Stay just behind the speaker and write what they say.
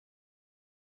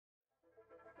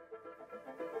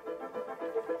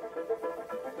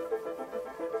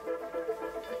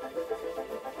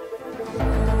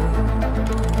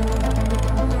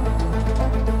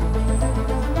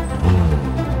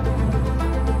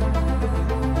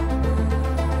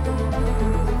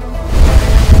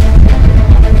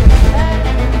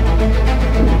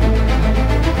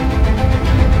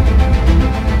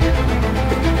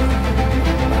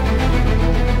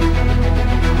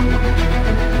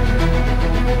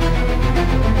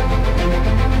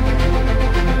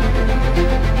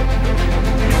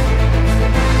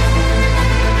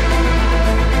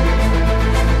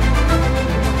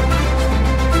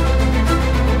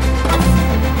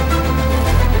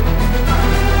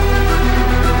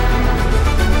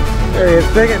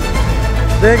Biggin'.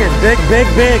 Biggin'. Big, big,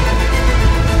 big.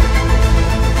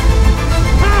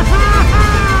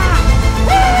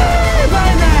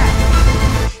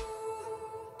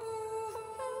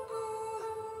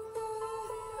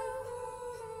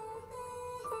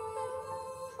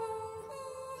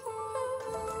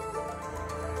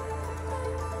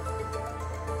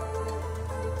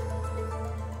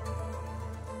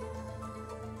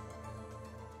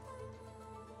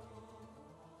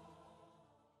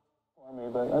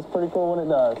 But that's pretty cool when it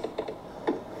does.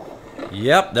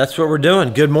 Yep, that's what we're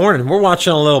doing. Good morning. We're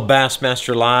watching a little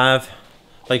Bassmaster live,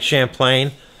 Lake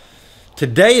Champlain.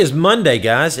 Today is Monday,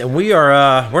 guys, and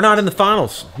we're not in the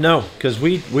finals. No, because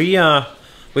we made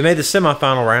the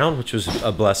semifinal round, which was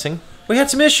a blessing. We had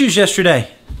some issues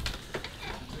yesterday.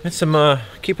 Had some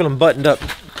keeping them buttoned up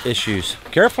issues.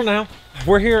 Careful now.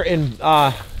 We're here in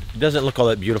doesn't look all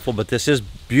that beautiful, but this is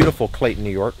beautiful Clayton,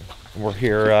 New York. We're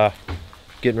here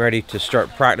getting ready to start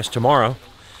practice tomorrow.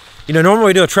 You know, normally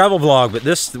we do a travel vlog, but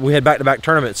we had back-to-back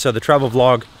tournaments, so the travel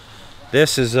vlog,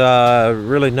 this is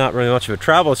really not really much of a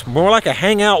travel. It's more like a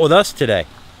hangout with us today.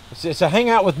 It's a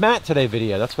hangout with Matt today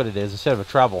video. That's what it is, instead of a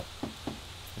travel.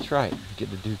 That's right.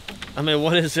 Get to do. I mean,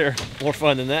 what is there more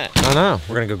fun than that? I know.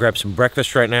 We're gonna go grab some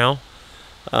breakfast right now.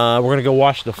 We're gonna go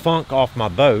wash the funk off my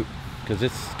boat because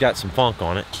it's got some funk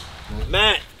on it.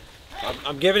 Matt,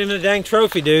 I'm giving him the dang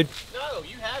trophy, dude. No,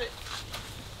 you had it.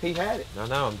 He had it.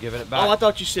 No, I'm giving it back. Oh, I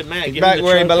thought you said Matt. He's back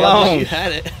where he belongs. You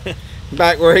had it.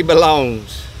 Back where he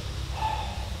belongs.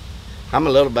 I'm a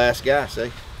little bass guy,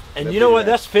 see? And you know what?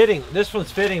 That's fitting. This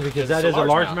one's fitting because that is a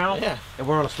largemouth. Yeah. And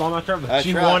we're on a smallmouth tournament. But That's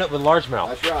you right. won it with largemouth.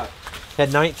 That's right.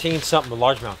 Had 19 something with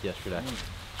largemouth yesterday.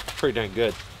 Pretty dang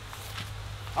good.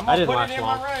 I'm I gonna didn't put last it in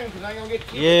long. my room because I ain't gonna get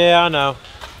killed. Yeah, I know.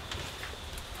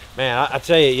 Man, I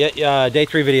tell you, day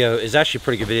 3 video is actually a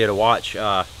pretty good video to watch.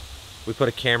 We put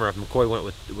a camera. McCoy went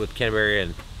with Canterbury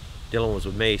and Dylan was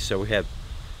with me, so we had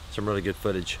some really good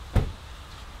footage.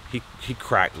 He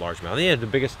cracked largemouth. He had the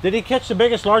biggest. Did he catch the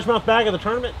biggest largemouth bag of the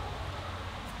tournament?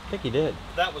 I think he did.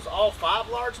 That was all 5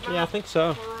 largemouth? Yeah, I think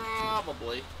so.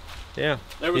 Probably. Yeah,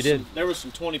 There was he did. There was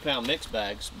some 20-pound mixed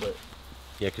bags, but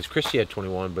Yeah, because Christy had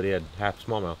 21, but he had half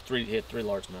smallmouth. he had 3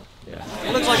 largemouth. Yeah.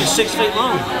 It looks like it's 6 feet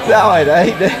long. No, it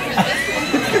ain't.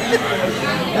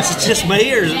 That's just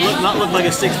me, or does it not look like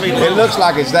it's 6 feet long? It looks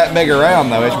like it's that big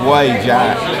around though. It's way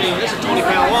giant. I mean, it's a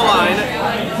 20-pound walleye, ain't it?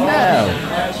 No.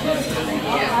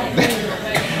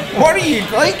 What are you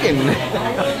thinking?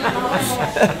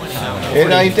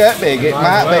 It ain't that big. It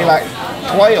might be like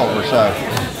 12 or so.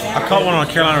 I caught one on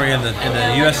Carolina rig in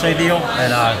the USA deal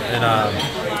and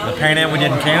the Pan Am we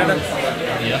did in Canada.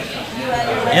 Yeah.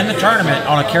 In the tournament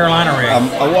on a Carolina rig. A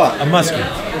what? A muskie.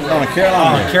 On a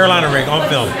Carolina On a Carolina rig on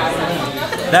film.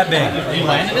 That big. You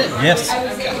landed it? Yes.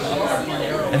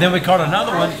 And then we caught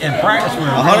another one in practice. We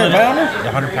were 100 pounder?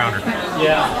 Yeah, 100 pounder.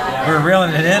 Yeah. We were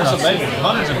reeling it in. That's amazing.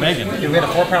 100's a big one. We had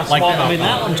a 4-pound Like, smallmouth. I mean,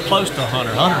 that one's close to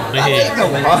 100. 100 big.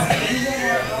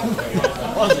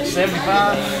 What was it,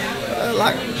 75?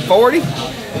 Like 40?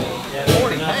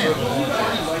 40 pounds.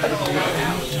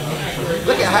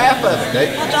 Look at half of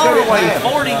it. That's over weight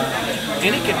 40,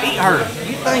 and it could eat her.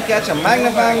 You think that's a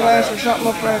magnifying glass or something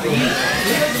up there to eat?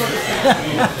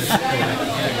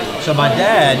 So my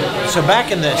dad,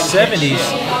 back in the 70s,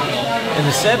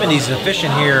 the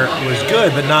fishing here was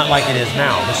good, but not like it is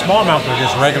now. The smallmouth were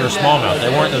just regular smallmouth. They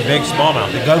weren't the big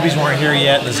smallmouth. The gobies weren't here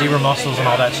yet. The zebra mussels and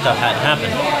all that stuff hadn't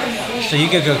happened. So you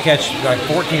could go catch like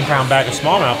 14-pound bag of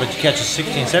smallmouth, but you catch a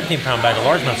 16, 17-pound bag of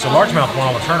largemouth. So largemouth won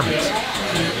all the tournaments.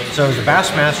 So it was the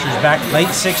Bassmasters back late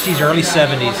 60s, early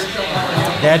 70s.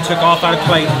 Dad took off out of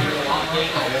Clayton,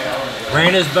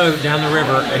 ran his boat down the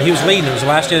river, and he was leading. It was the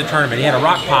last day of the tournament. He had a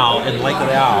rock pile in the Lake of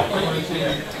the Isle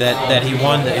that he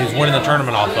won. That he was winning the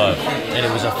tournament off of, and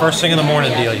it was a first thing in the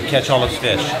morning deal. You catch all those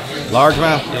fish.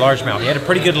 Largemouth? Largemouth. He had a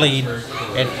pretty good lead,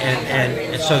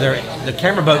 and so the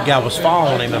camera boat guy was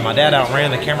following him, and my dad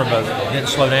outran the camera boat, didn't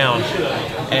slow down,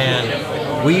 and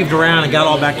weaved around and got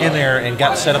all back in there and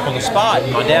got set up on the spot.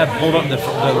 And my dad pulled up the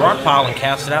rock pile and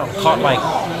cast it out and caught like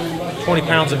 20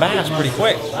 pounds of bass pretty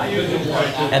quick.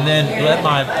 And then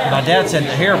my dad said,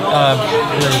 here,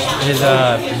 his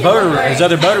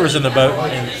other boater was in the boat,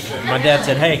 and my dad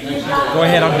said, hey, go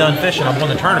ahead, I'm done fishing. I've won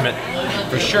the tournament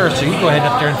for sure, so you go ahead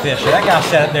up there and fish. So that guy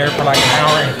sat up there for like an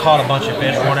hour and caught a bunch of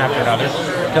fish, one after another,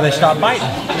 until they stopped biting.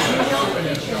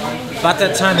 About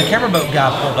that time, the camera boat guy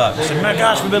pulled up. He said, my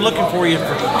gosh, we've been looking for you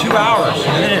for 2 hours.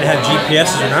 And they didn't have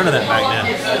GPSs or none of that back then.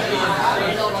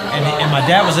 And my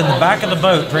dad was in the back of the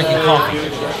boat drinking coffee.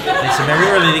 They said, man, we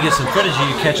really need to get some footage of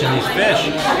you catching these fish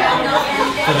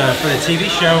for the TV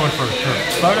show and for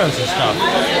photos and stuff.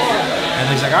 And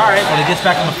he's like, all right. Well, he gets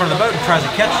back on the front of the boat and tries to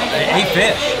catch 8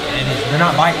 fish, and they're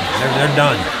not biting. They're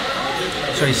done.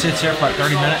 So he sits there for like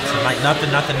 30 minutes and like nothing.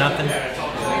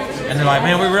 And they're like,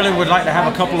 man, we really would like to have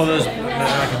a couple of those,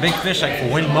 like a big fish, like for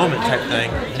win moment type thing.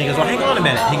 And he goes, well, hang on a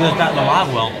minute. He goes back to the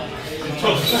live well,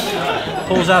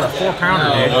 pulls out a 4-pounder,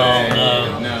 dude,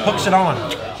 hooks it on.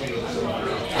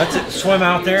 Lets it swim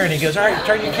out there, and he goes, all right,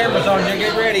 turn your cameras on, you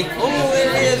get ready. Oh, there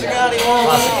it is, I got him.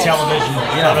 Classic television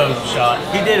photo shot.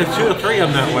 He did 2 or 3 of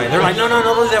them that way. They're like, no,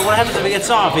 look at that. What happens if he gets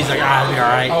off? He's like, I'll be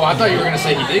all right. Oh, I thought you were going to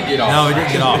say he did get off. No, he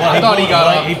didn't get off. I thought he got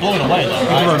off. He blew it away, though.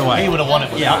 He blew it away. He would have won it.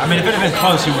 Yeah, I mean, if it had been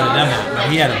close, he would have done that. But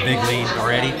he had a big lead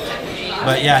already.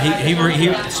 But yeah, he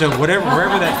so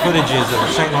wherever that footage is of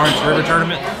the St. Lawrence River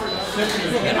tournament,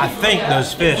 I think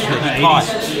those fish that he caught,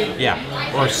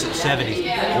 or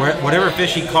 70s, whatever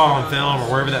fish he caught on film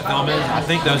or wherever that film is, I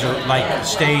think those are like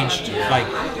staged, like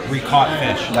recaught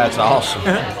fish. That's awesome.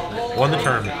 Won the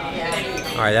tournament.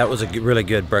 All right, that was a really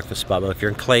good breakfast spot. But if you're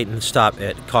in Clayton, stop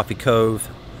at Coffee Cove.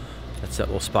 That's that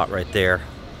little spot right there.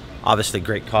 Obviously,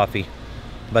 great coffee.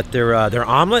 But their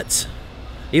omelets,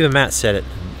 even Matt said it,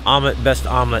 best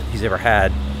omelet he's ever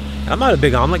had. I'm not a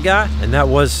big omelet guy, and that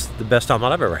was the best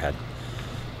omelet I've ever had.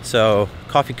 So,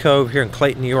 Coffee Cove here in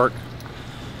Clayton, New York.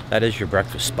 That is your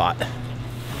breakfast spot.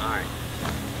 All right.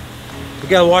 We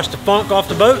gotta wash the funk off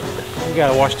the boat. We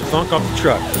gotta wash the funk off the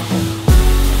truck.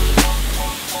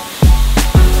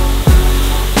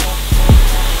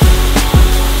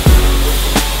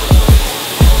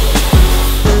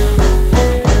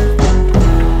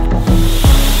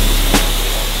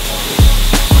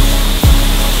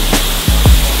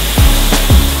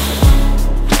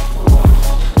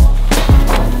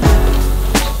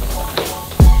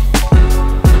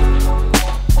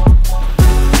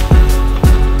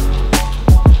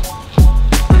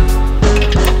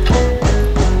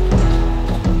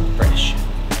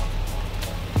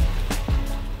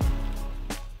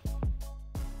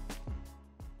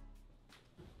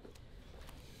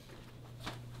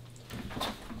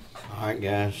 Alright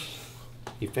guys,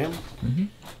 you filming? Mm-hmm.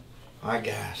 Alright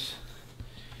guys,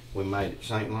 we made it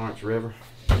St. Lawrence River.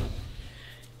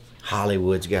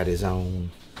 Hollywood's got his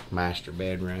own master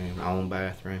bedroom, own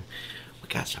bathroom. We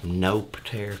got some no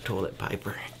tear toilet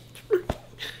paper. We're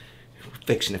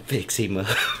fixing to fix him up.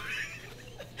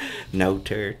 No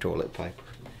tear toilet paper.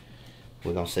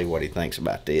 We're gonna see what he thinks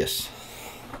about this.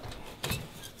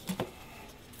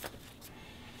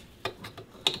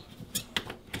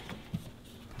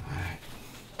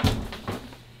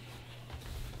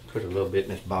 Put a little bit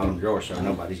in this bottom drawer so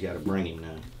nobody's got to bring him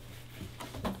none.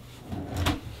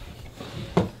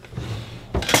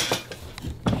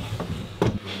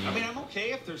 I mean, I'm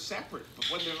okay if they're separate, but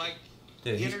when they're like,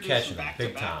 dude, he's catching them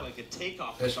big time. like a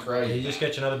takeoff. That's crazy. Did he just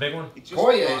catch another big one?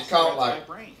 Koya has caught like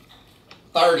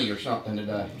 30 or something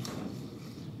today.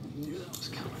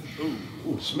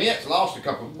 Ooh, Smith's lost a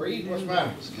couple of breeds. What's the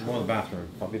matter? I'm going to the bathroom.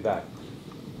 I'll be back.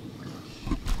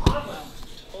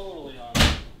 Totally on.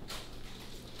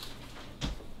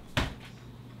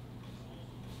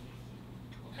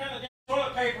 What kind of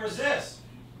toilet paper is this?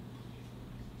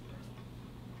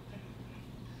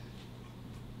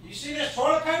 You see this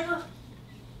toilet paper?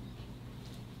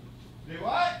 Do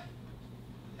what?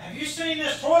 Have you seen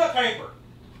this toilet paper?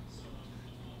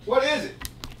 What is it?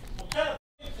 What kind of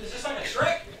is this, like a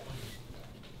trick?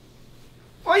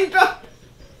 What are you talking?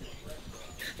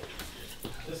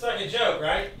 It's like a joke,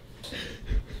 right?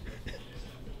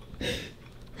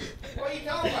 What are you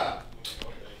talking about?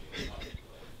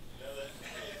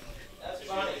 That's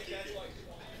funny.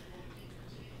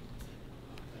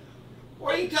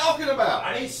 What are you talking about?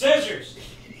 I need scissors.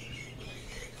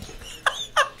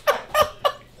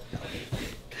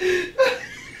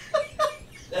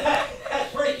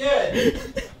 That's pretty good.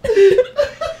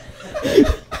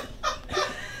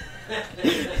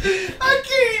 I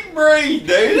can't even breathe,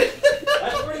 dude.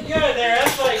 That's pretty good there.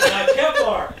 That's like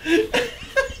Kevlar.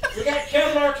 We got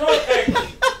Kevlar toilet paper.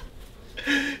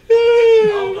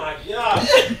 Oh my god.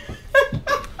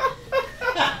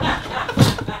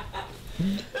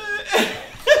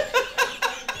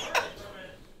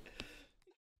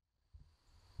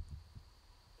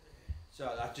 So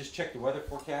I just checked the weather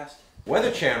forecast.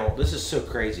 Weather Channel, this is so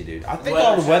crazy, dude. I think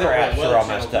all the weather apps are all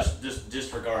messed up. Just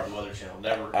disregard the Weather Channel.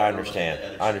 Never. I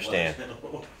understand. I understand.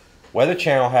 Weather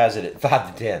Channel has it at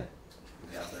 5 to 10.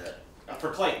 Got that. For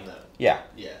Clayton, though. Yeah.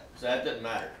 Yeah. So that doesn't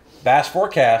matter.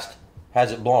 BassForecast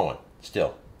has it blowing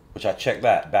still, which I checked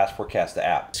that. BassForecast, the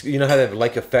app. You know how they have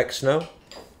lake effect snow?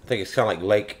 I think it's kind of like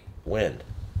lake wind.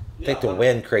 I think the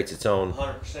wind creates its own.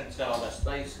 100%. It's got all that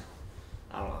space.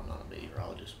 I don't know. I'm not a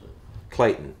meteorologist, but.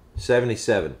 Clayton,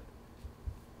 77.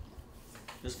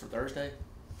 Just for Thursday?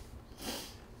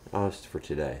 Oh, it's for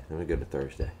today. Let me go to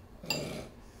Thursday.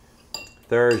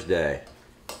 Thursday.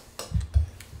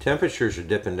 Temperatures are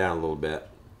dipping down a little bit.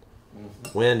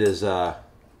 Wind is early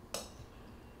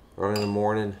in the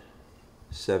morning,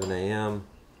 7 a.m.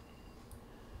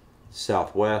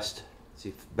 Southwest.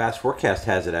 See, BassForecast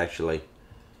has it actually.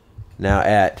 Now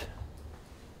at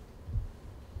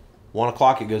 1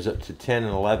 o'clock it goes up to 10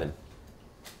 and 11.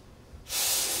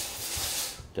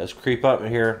 Does creep up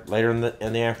here later in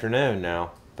the afternoon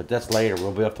now, but that's later.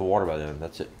 We'll be up to water by then.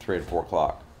 That's at 3 and 4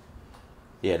 o'clock.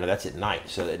 Yeah, no, that's at night.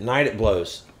 So at night it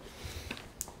blows.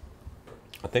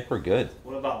 I think we're good.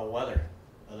 What about the weather,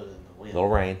 other than the wind? A little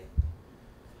rain.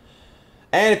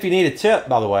 And if you need a tip,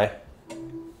 by the way,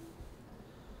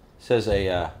 says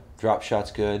a drop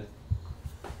shot's good.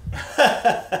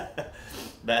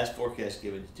 BassForecast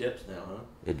giving you tips now, huh?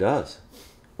 It does.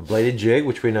 A bladed jig,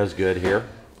 which we know is good here.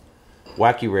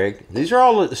 Wacky rig. These are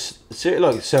all, look,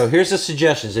 so here's the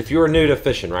suggestions. If you were new to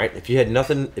fishing, right? If you had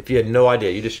nothing, if you had no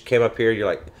idea, you just came up here, you're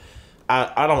like,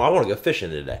 I want to go fishing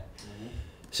today.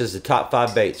 It says the top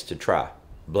 5 baits to try.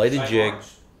 Bladed jig.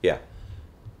 Yeah.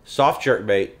 Soft jerk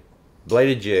bait,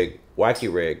 bladed jig,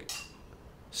 wacky rig,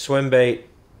 swim bait,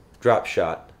 drop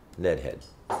shot, Ned head.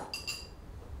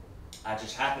 I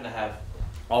just happen to have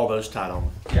all those tied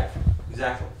on. Yeah,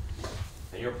 exactly.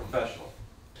 And you're a professional.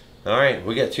 All right,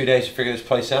 we got 2 days to figure this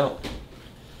place out.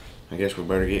 I guess we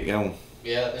better get going.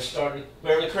 Yeah, it's starting to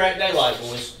barely crack daylight,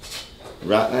 boys.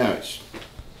 Right now it's,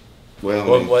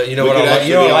 well, you know we what could I like- actually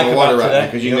you know be what I on the like water about right now today?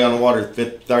 because you can be on the water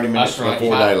 30 minutes That's right.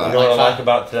 before Yeah. daylight. You know what I like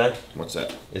about today? What's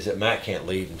that? Is that Matt can't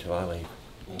leave until I leave.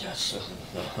 Yes.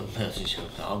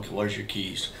 Where's your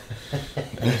keys?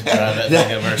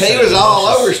 He was all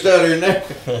over stuttering there.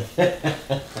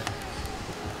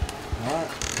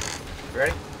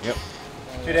 Ready? Yep.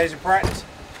 2 days of practice.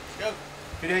 Go.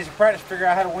 2 days of practice, figure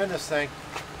out how to win this thing.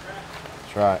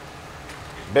 That's right.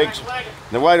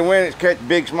 The way to win is catch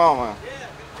big smallmouth.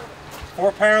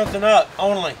 4 pounds and up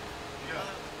only.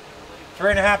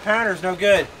 3.5 pounders, no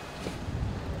good.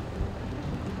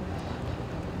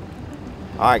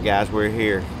 All right, guys, we're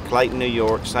here. Clayton, New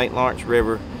York, St. Lawrence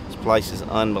River. This place is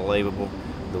unbelievable.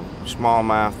 The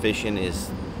smallmouth fishing is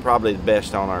probably the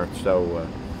best on earth. So,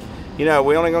 you know,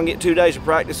 we're only gonna get 2 days of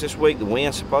practice this week. The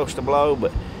wind's supposed to blow,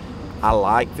 but I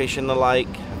like fishing the lake.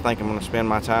 I think I'm gonna spend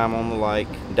my time on the lake.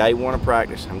 Day 1 of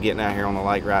practice. I'm getting out here on the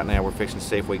lake right now. We're fixing to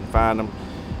see if we can find them.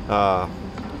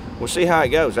 We'll see how it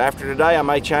goes. After today, I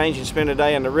may change and spend a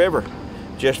day in the river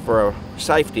just for a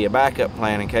safety, a backup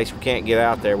plan in case we can't get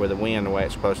out there with the wind the way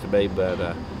it's supposed to be.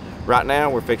 But right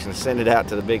now, we're fixing to send it out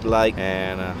to the big lake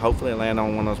and hopefully land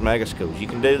on one of those mega schools. You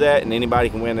can do that and anybody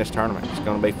can win this tournament. It's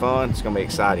gonna be fun. It's gonna be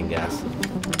exciting, guys.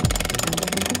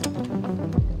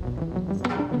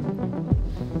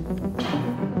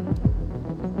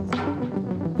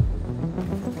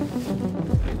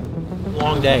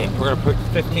 Long day. We're gonna put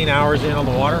 15 hours in on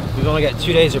the water. We've only got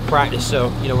 2 days of practice,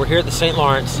 so you know we're here at the St.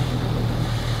 Lawrence.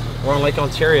 We're on Lake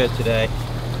Ontario today.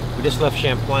 We just left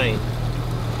Champlain.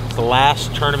 It's the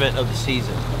last tournament of the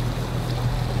season.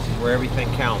 This is where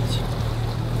everything counts.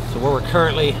 So where we're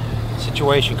current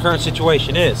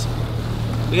situation is,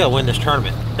 we gotta win this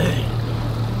tournament.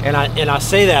 and I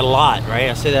say that a lot, right?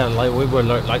 I say that like we would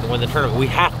like to win the tournament. We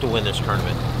have to win this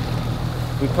tournament.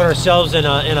 We put ourselves in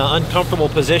an uncomfortable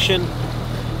position.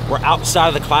 We're outside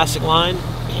of the classic line.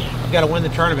 We've got to win the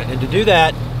tournament, and to do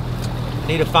that, we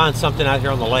need to find something out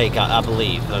here on the lake. I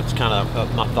believe that's kind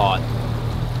of my thought.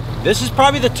 This is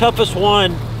probably the toughest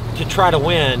one to try to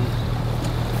win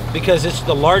because it's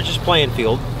the largest playing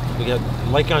field. We got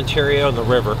Lake Ontario and the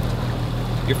river.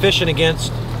 You're fishing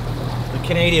against the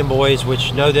Canadian boys,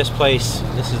 which know this place.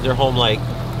 This is their home lake,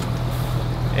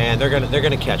 and they're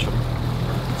gonna catch them.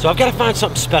 So I've got to find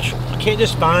something special. I can't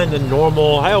just find the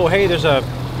normal, oh, hey, there's a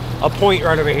point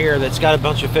right over here that's got a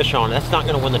bunch of fish on it. That's not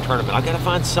going to win the tournament. I've got to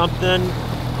find something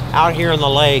out here in the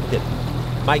lake that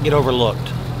might get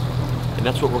overlooked. And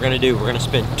that's what we're going to do. We're going to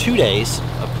spend 2 days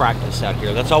of practice out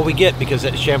here. That's all we get because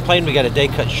at Champlain we got a day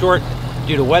cut short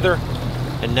due to weather.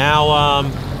 And now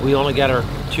we only got our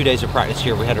 2 days of practice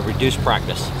here. We had to reduce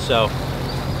practice. So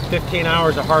 15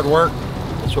 hours of hard work.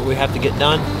 That's what we have to get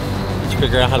done. Let's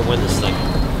figure out how to win this thing.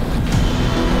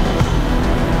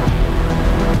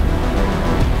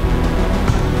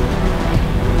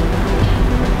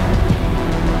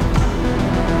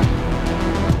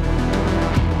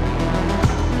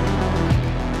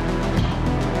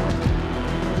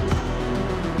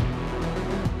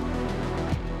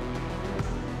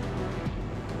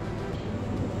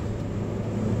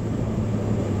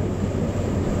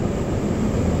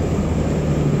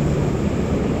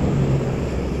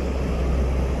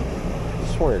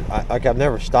 one, I've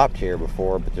never stopped here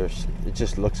before, but it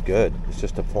just looks good. It's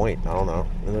just a point. I don't know.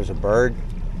 And there's a bird,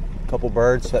 a couple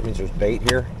birds. So that means there's bait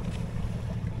here.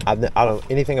 I don't know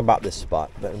anything about this spot,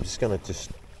 but I'm just gonna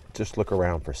just look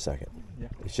around for a second. Yeah.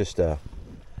 It's just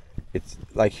it's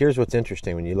like, here's what's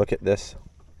interesting when you look at this.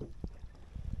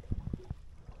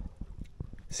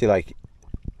 See, like,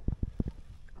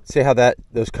 see how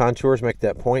those contours make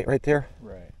that point right there?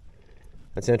 Right.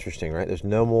 That's interesting, right? There's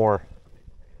no more.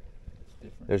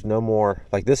 There's no more.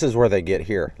 Like, this is where they get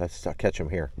here. I'll catch them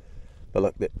here. But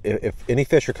look, if any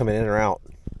fish are coming in or out,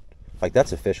 like,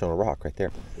 that's a fish on a rock right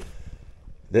there.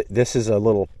 This is a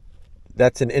little.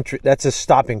 That's a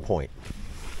stopping point.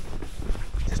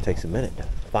 It just takes a minute to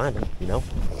find them, you know.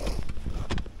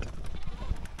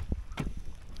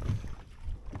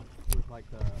 Like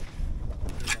the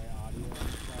overlay audio and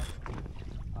stuff.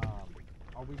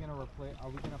 Are we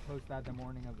gonna post that the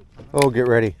morning of the tournament? Oh, get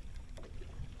ready.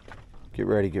 Get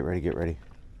ready, get ready, get ready.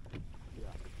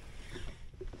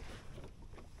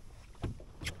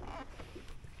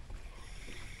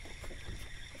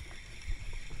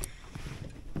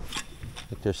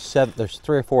 Look, there's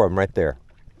 3 or 4 of them right there.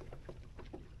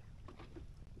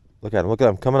 Look at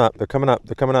them, coming up. They're coming up,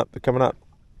 they're coming up, they're coming up.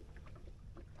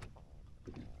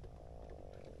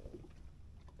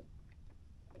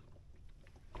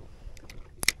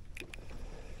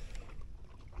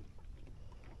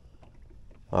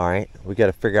 All right, we got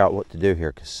to figure out what to do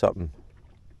here, because something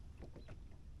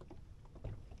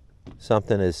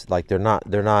is like, they're not.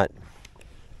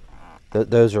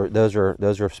 Those are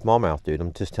smallmouth, dude.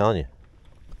 I'm just telling you.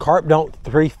 Carp don't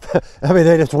I mean,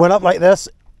 they just went up like this,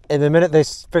 and the minute they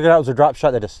figured out it was a drop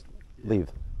shot, they just leave.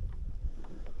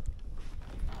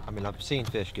 I mean, I've seen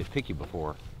fish get picky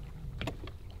before,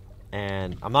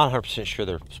 and I'm not 100% sure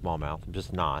they're smallmouth. I'm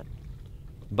just not.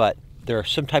 But they're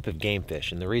some type of game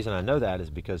fish, and the reason I know that is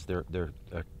because they're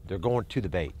going to the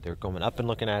bait. They're going up and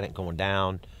looking at it, going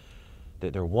down.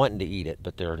 They're wanting to eat it,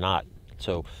 but they're not.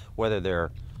 So whether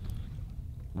they're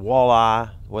walleye,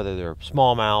 whether they're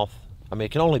smallmouth, I mean,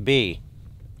 it can only be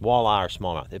walleye or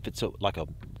smallmouth. If it's like a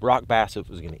rock bass, if it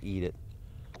was going to eat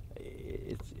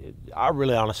it, I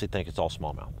really honestly think it's all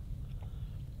smallmouth.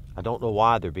 I don't know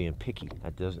why they're being picky.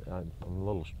 I'm a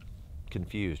little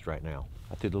confused right now.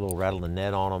 I threw the little rattling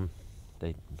net on them.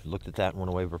 They looked at that and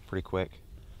went away pretty quick.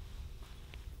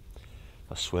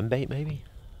 A swim bait, maybe?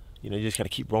 You know, you just got to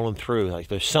keep rolling through. Like,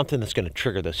 there's something that's going to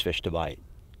trigger those fish to bite.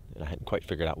 And I hadn't quite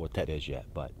figured out what that is yet,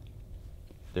 but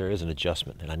there is an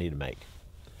adjustment that I need to make.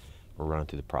 We're running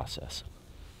through the process.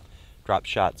 Drop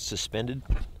shots suspended.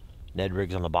 Ned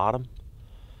rigs on the bottom.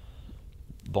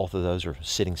 Both of those are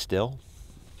sitting still.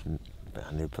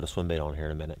 I need to put a swim bait on here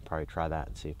in a minute. Probably try that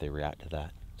and see if they react to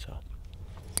that. So.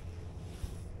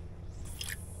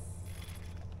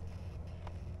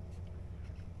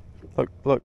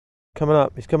 Look, coming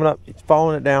up. He's coming up. He's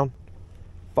following it down.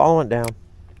 Following it down.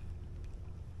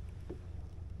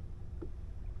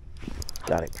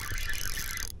 Got it.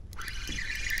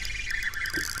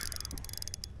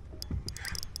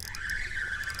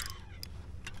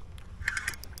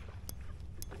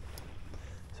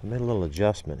 So I made a little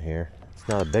adjustment here. It's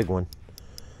not a big one,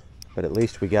 but at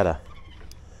least we got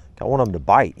one of them to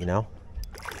bite, you know.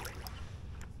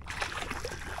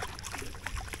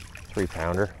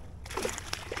 3-pounder.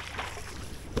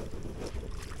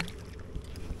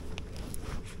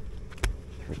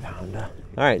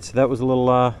 All right, so that was a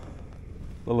little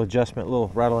adjustment, a little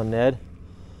rattling Ned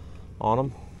on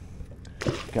them.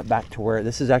 Got back to where,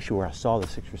 this is actually where I saw the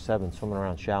 6 or 7 swimming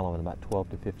around shallow in about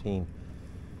 12 to 15.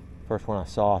 First one I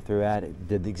saw, threw at it,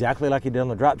 did exactly like he did on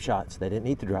the drop shots. They didn't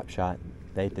eat the drop shot,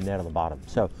 they ate the net on the bottom.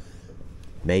 So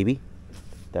maybe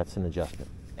that's an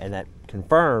adjustment. And that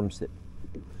confirms that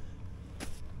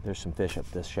there's some fish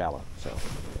up this shallow, so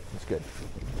it's good.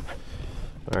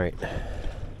 All right.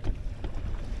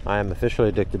 I am officially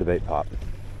addicted to bait pop.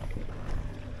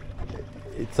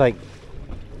 It's like,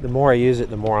 the more I use it,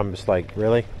 the more I'm just like,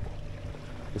 really?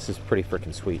 This is pretty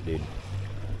freaking sweet, dude.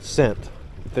 Scent,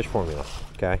 fish formula,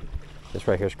 okay? This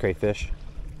right here is crayfish,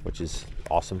 which is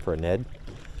awesome for a Ned.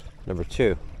 Number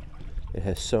 2, it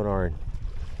has sonar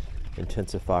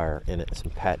intensifier in it,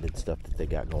 some patented stuff that they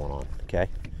got going on, okay?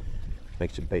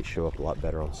 Makes the bait show up a lot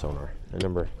better on sonar. And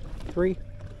number 3,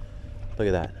 look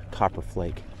at that, copper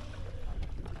flake.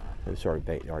 This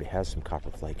bait already has some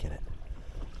copper flake in it.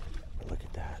 Look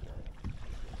at that,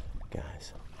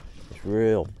 guys. It's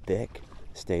real thick.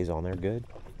 Stays on there good.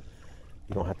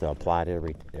 You don't have to apply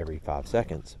it every 5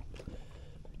 seconds.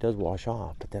 It does wash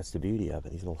off, but that's the beauty of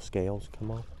it. These little scales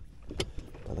come off.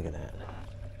 But look at that.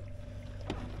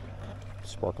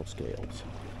 Sparkle scales.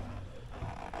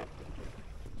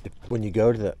 when you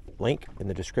go to the link in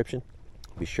the description,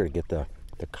 be sure to get the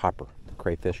copper, the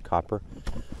crayfish copper.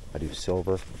 I do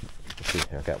silver. Let's see,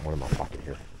 I got one in my pocket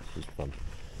here. This is from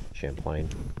Champlain.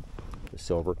 The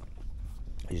silver,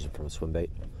 I use it from a swim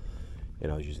bait,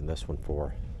 and I was using this one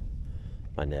for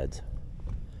my Neds.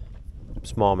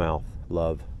 Smallmouth,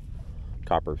 love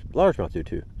copper. Largemouth do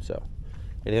too. So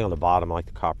anything on the bottom, I like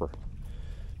the copper.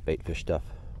 Bait fish stuff,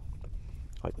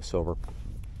 I like the silver.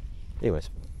 Anyways,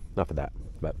 enough of that.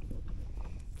 But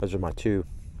those are my two,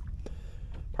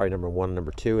 probably number 1 and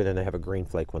number 2, and then they have a green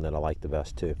flake one that I like the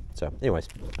best too. So anyways,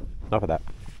 enough of that.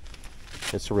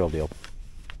 It's the real deal.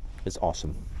 It's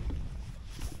awesome.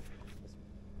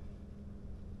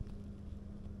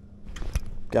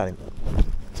 Got him.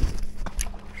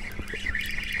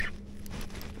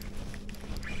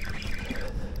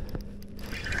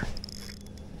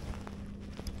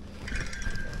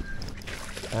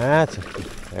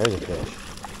 There's a fish.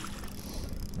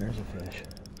 There's a fish.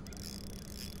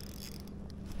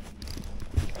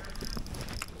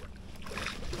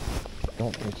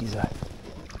 Don't think he's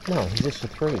no, he's just a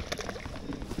 3.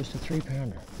 Just a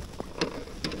 3-pounder.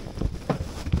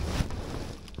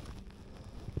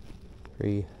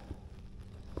 3.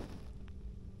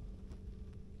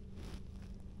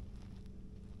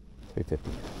 $3.50.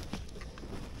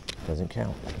 Doesn't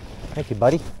count. Thank you,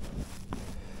 buddy.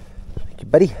 Thank you,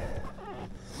 buddy.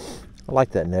 I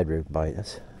like that Ned rig bite.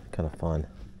 That's kind of fun.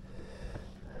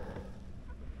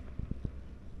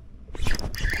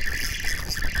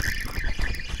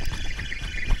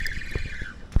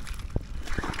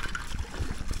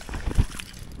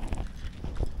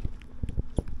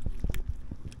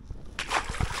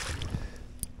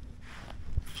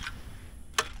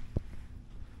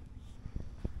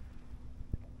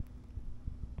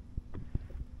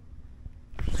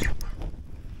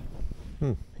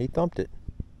 He thumped it.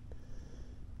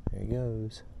 There he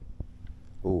goes.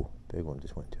 Ooh, big one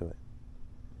just went to it.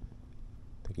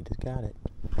 I think he just got it.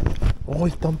 Oh,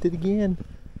 he thumped it again.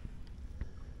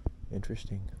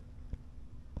 Interesting.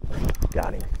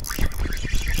 Got him.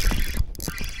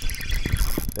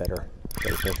 Better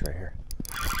fish right here.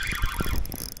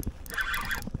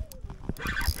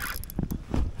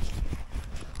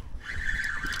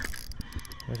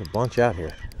 There's a bunch out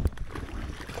here.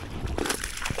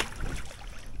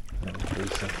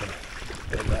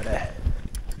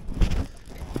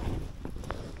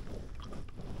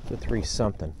 It's a 3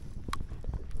 something.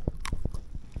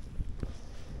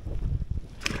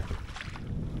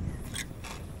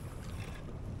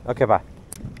 Okay, bye.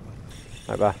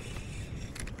 All right, bye.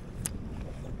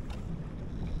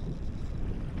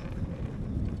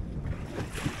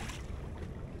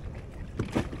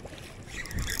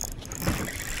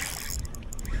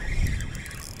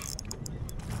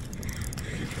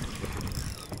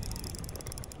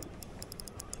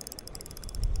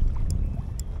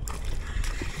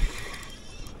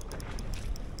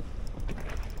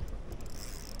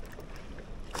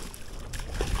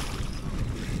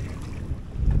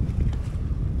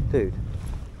 Dude.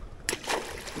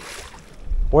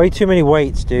 Way too many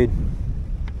weights, dude.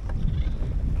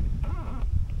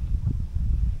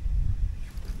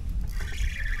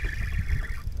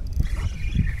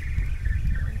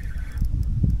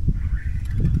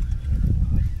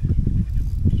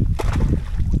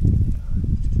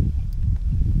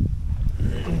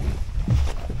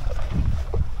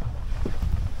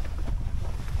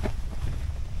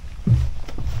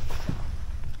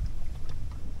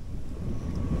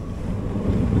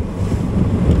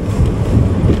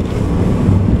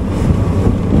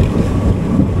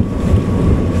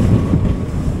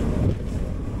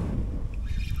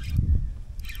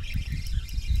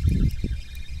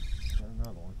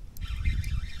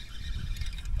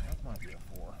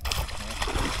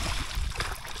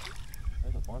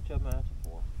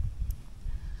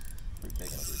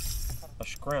 A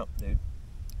scrimp, dude.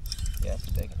 Yeah, it's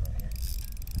a big one right here.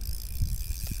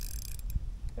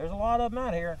 There's a lot of them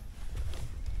out here.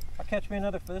 If I catch me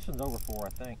another, this one's over 4, I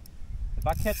think. If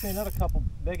I catch me another couple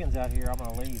big ones out here, I'm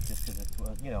gonna leave just because it's,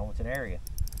 you know, it's an area.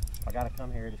 If I gotta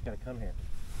come here, I just gotta come here.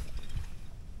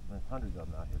 There's hundreds of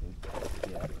them out here, dude.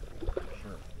 Yeah, for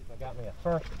sure. I got me a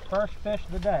first fish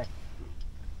of the day.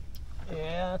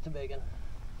 Yeah, that's a big one.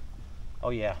 Oh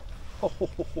yeah.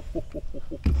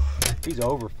 He's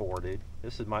over 4, dude.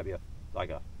 This might be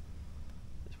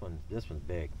this one's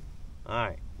big. All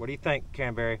right, what do you think,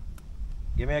 Canberry?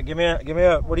 Give me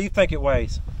a. What do you think it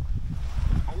weighs?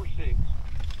 4.6.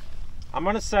 I'm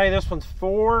gonna say this one's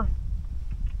 4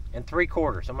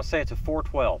 3/4. I'm gonna say it's a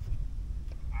 4.12. Oh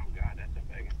God, that's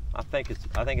a big one. I think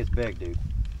it's big, dude.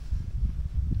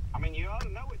 I mean, you ought to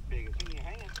know it's big. It's in your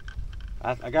hand.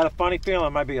 I got a funny feeling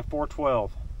it might be a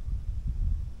 412.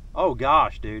 Oh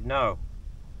gosh, dude, no.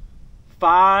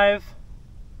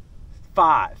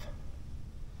 5.5.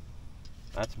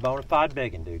 That's bona fide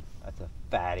biggin, dude. That's a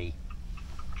fatty.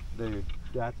 Dude,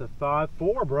 that's a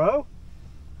 5.4, bro.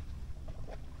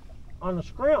 On the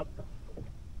scrimp.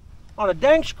 On a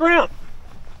dang scrimp.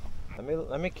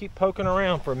 Let me keep poking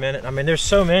around for a minute. I mean, there's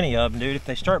so many of them, dude. If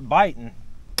they start biting,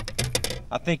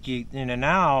 I think you know,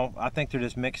 now I think they're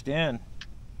just mixed in.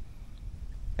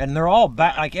 And they're all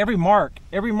back, like every mark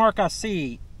I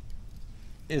see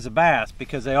is a bass,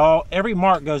 because every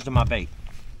mark goes to my bait.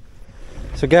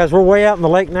 So guys, we're way out in the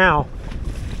lake now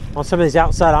on some of these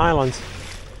outside islands.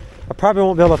 I probably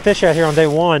won't be able to fish out here on day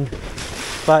one,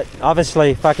 but obviously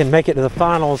if I can make it to the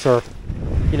finals, or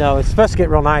you know, it's supposed to get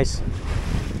real nice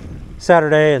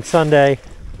Saturday and Sunday.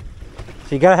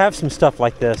 So you gotta have some stuff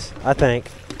like this, I think.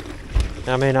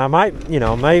 I mean, I might, you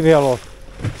know, maybe able to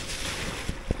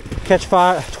catch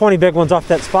 20 big ones off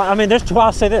that spot. I mean,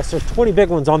 I'll say this, there's 20 big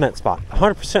ones on that spot.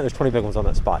 100% there's 20 big ones on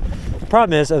that spot. The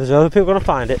problem is, there's other people gonna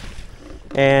find it,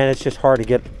 and it's just hard to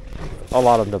get a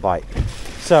lot of them to bite.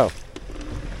 So,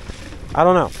 I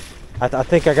don't know. I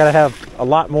think I gotta have a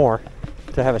lot more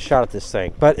to have a shot at this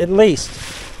thing. But at least,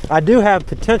 I do have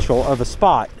potential of a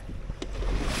spot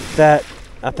that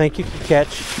I think you can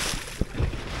catch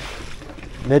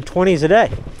mid-20s a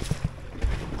day.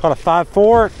 Caught a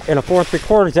 5.4 and a 4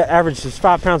 3/4. That averages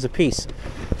 5 pounds a piece.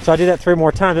 So I do that 3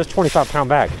 more times. That's a 25-pound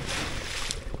bag.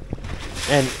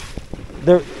 And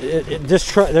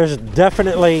there's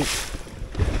definitely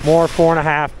more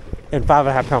 4.5 and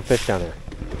 5.5 pound fish down there.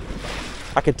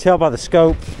 I could tell by the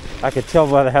scope. I could tell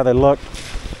by how they look.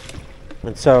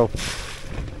 And so,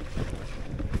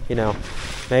 you know,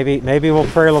 maybe we'll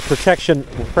pray a little protection.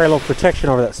 We'll pray a little protection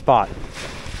over that spot.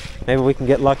 Maybe we can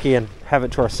get lucky and have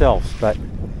it to ourselves. But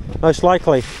most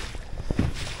likely,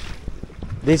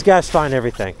 these guys find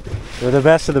everything. They're the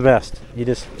best of the best. You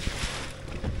just,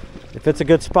 if it's a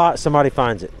good spot, somebody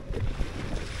finds it.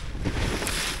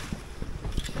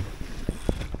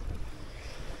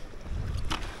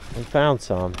 We found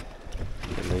some,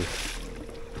 at least.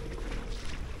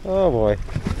 Oh boy.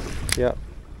 Yep.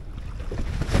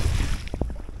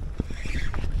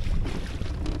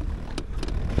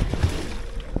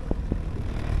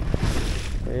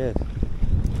 There he is.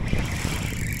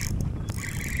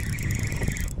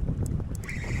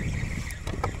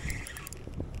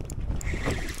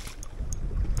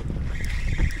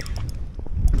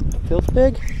 Feels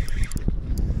big?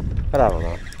 But I don't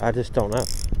know. I just don't know.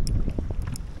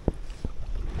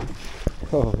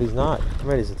 Oh, he's not. I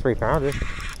mean, he's a 3-pounder. It's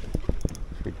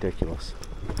ridiculous.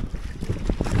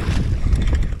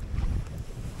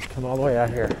 Come all the way out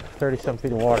here. 30-some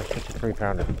feet of water, such a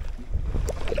 3-pounder.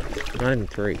 Not even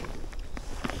 3.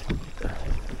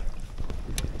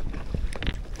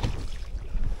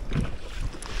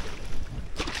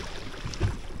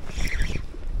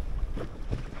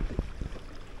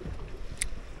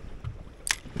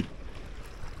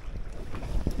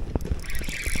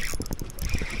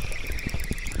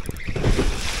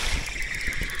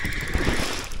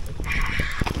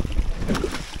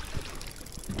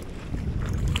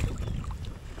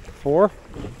 Four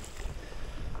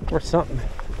or something.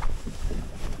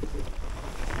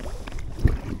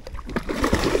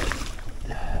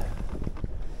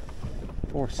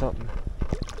 Or something.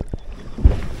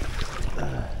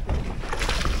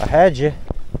 I had you.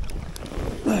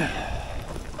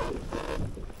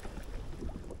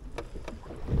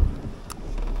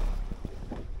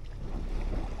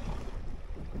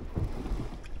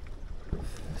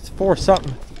 It's 4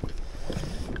 something.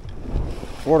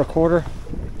 4 1/4.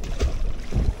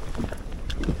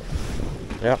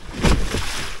 Yep.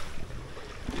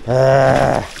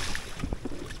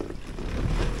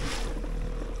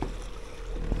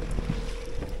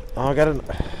 Oh, I gotta.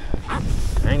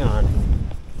 Hang on.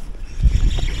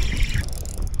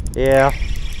 Yeah.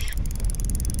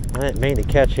 I didn't mean to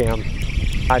catch him.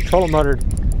 I trolling motored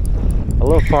a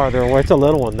little farther away. It's a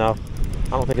little one, though. I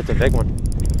don't think it's a big one.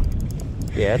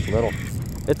 Yeah, it's little.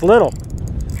 It's little.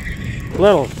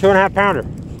 Little. 2.5 pounder.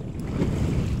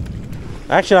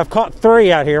 Actually, I've caught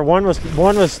 3 out here. One was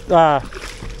probably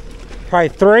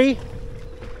 3,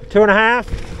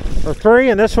 2.5, or 3,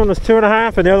 and this one was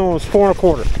 2.5, and the other one was 4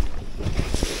 1/4.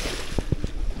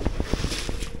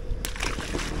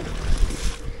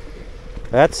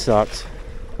 That sucks.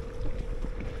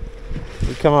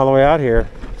 You come all the way out here,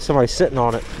 somebody's sitting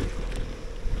on it.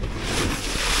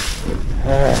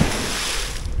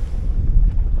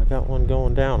 I got one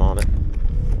going down on it.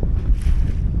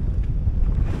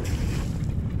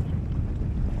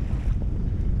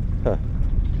 Huh.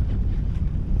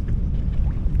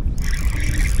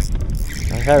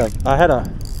 I had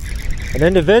an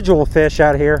individual fish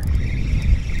out here.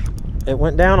 It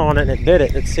went down on it and it bit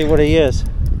it. Let's see what he is.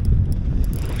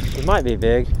 He might be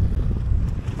big.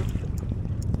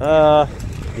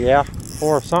 Yeah,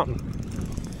 4 something.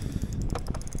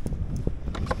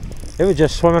 It was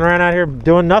just swimming around out here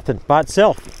doing nothing by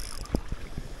itself.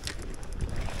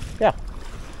 Yeah.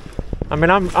 I mean,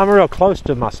 I'm real close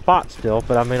to my spot still,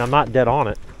 but I mean, I'm not dead on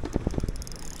it.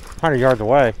 100 yards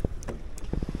away.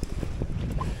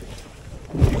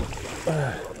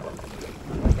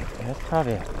 That's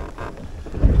probably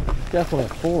definitely a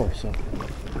 4 or something.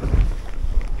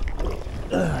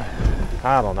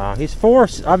 I don't know. He's 4.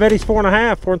 I bet he's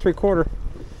 4.5, 4 3/4.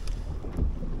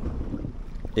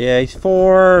 Yeah, he's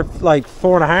 4, like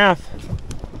 4.5.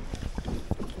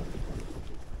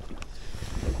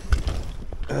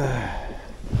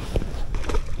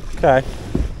 Okay.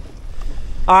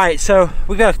 All right, so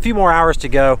we got a few more hours to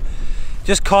go.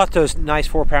 Just caught those nice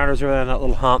 4-pounders over there in that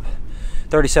little hump.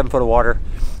 37 foot of water.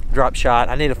 Drop shot.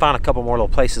 I need to find a couple more little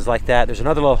places like that. There's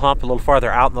another little hump a little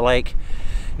farther out in the lake.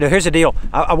 You know, here's the deal.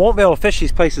 I won't be able to fish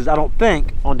these places, I don't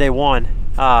think, on day 1.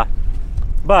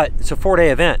 But it's a 4-day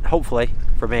event, hopefully,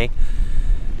 for me.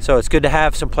 So it's good to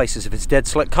have some places. If it's dead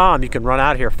slick calm, you can run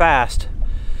out here fast,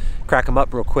 crack them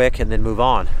up real quick, and then move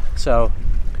on. So,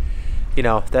 you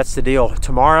know, that's the deal.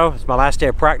 Tomorrow is my last day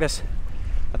of practice.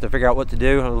 I have to figure out what to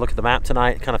do. I'm gonna look at the map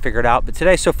tonight, kind of figure it out. But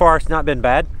today, so far, it's not been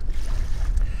bad.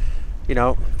 You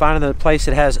know, finding a place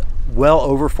that has well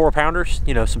over 4-pounders,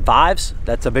 you know, some 5s,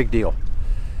 that's a big deal.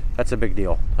 That's a big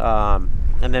deal. And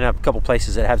then a couple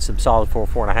places that have some solid 4,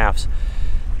 4.5s.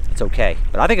 It's okay.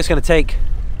 But I think it's going to take.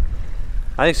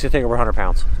 I think it's going to take over 100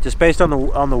 pounds, just based on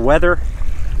the weather.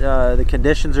 The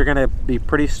conditions are going to be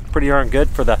pretty darn good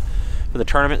for the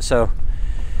tournament. So,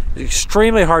 it's an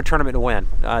extremely hard tournament to win,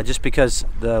 just because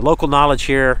the local knowledge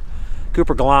here,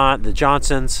 Cooper Gallant, the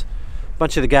Johnsons, a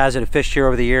bunch of the guys that have fished here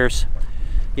over the years.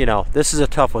 You know, this is a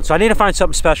tough one. So I need to find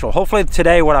something special. Hopefully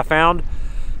today, what I found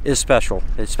is special.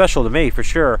 It's special to me for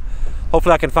sure.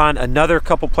 Hopefully I can find another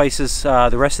couple places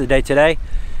the rest of the day today,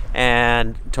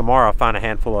 and tomorrow I'll find a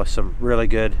handful of some really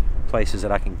good places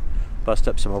that I can bust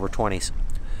up some over 20s,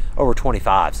 over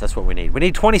 25s. That's what we need. We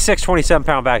need 26, 27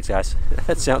 pound bags, guys.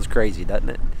 That sounds crazy, doesn't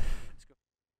it?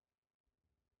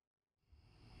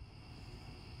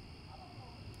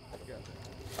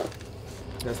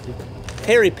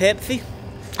 Harry Pepsi.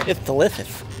 It's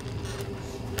delicious.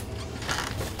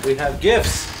 We have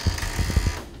gifts.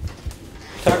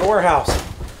 Tackle Warehouse.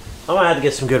 I'm gonna have to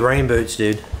get some good rain boots,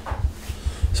 dude.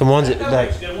 Some ones that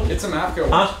like. Get some AFCO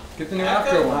ones. Huh? Get the new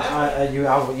AFCO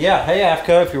ones. Yeah, hey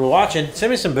AFCO, if you were watching, send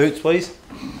me some boots, please.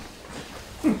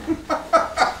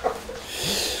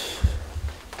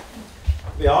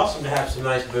 Be awesome to have some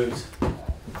nice boots.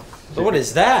 So what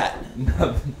is that?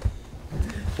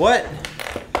 What?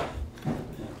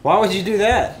 Why would you do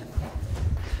that?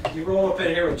 You roll up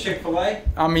in here with Chick-fil-A?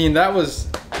 I mean, that was.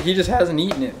 He just hasn't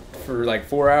eaten it for like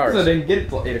 4 hours. I didn't get it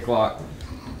till 8 o'clock.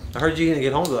 I heard you didn't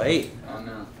get home till 8. Oh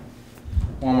no.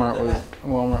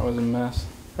 Walmart was a mess.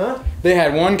 Huh? They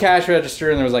had one cash register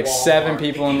and there was like 7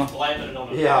 people in the.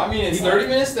 Yeah. I mean, it's 30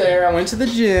 minutes there. I went to the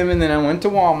gym and then I went to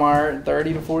Walmart.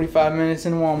 30 to 45 minutes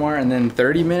in Walmart and then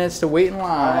 30 minutes to wait in How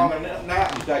line. long a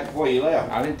nap you take before you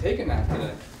left? I didn't take a nap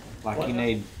today. Like you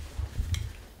need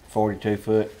 42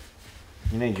 foot.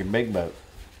 You need your big boat.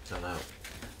 I know.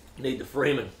 Need the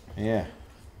Freeman. Yeah.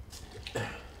 And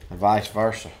vice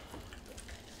versa.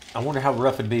 I wonder how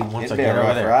rough it'd be once It'd I be a get over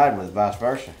rough there. ride with vice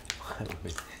versa.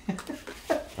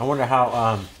 I wonder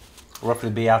how rough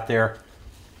it'd be out there.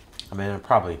 I mean,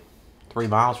 probably 3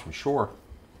 miles from shore,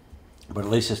 but at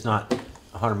least it's not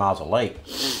 100 miles of lake.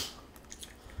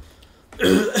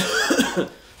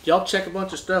 Y'all check a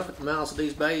bunch of stuff at the mouths of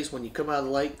these bays when you come out of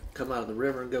the lake, come out of the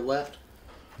river and go left?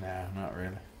 No, not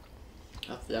really.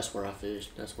 That's where I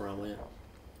fished. That's where I went.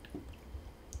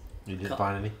 You didn't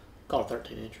find any? Caught a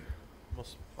 13-incher.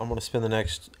 I'm going to spend the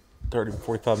next 30 to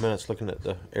 45 minutes looking at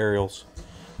the aerials.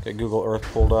 Got Google Earth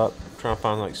pulled up, trying to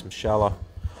find like some shallow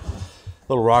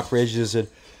little rock ridges and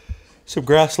some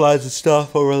grass lines and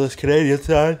stuff over on this Canadian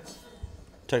side.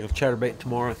 Take a chatterbait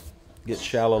tomorrow, get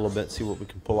shallow a little bit, see what we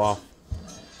can pull off.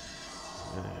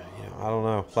 I don't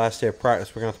know. Last day of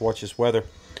practice, we're going to have to watch this weather.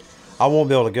 I won't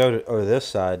be able to go over this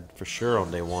side for sure on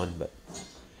day 1, but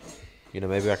you know,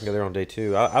 maybe I can go there on day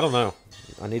 2. I don't know.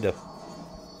 I need to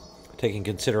take in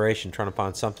consideration trying to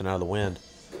find something out of the wind,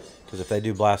 because if they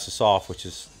do blast us off, which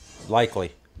is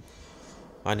likely,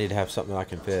 I need to have something that I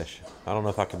can fish. I don't know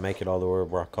if I can make it all the way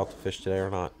where I caught the fish today or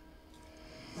not.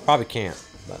 Probably can't,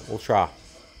 but we'll try.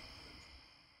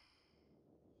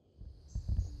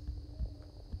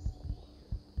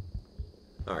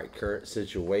 All right, current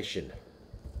situation.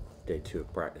 Day 2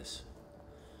 of practice.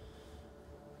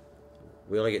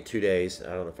 We only get 2 days. I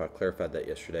don't know if I clarified that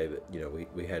yesterday, but you know,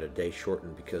 we had a day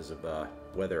shortened because of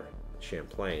weather in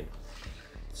Champlain.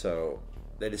 So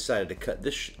they decided to cut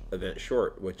this event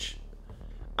short, which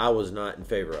I was not in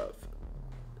favor of.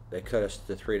 They cut us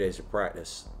to 3 days of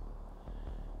practice,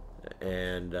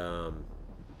 and I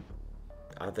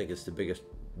think it's the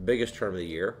biggest term of the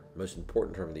year, most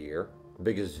important term of the year,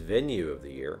 biggest venue of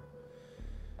the year,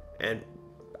 and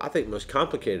I think most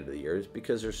complicated of the year is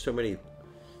because there's so many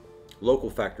local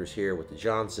factors here with the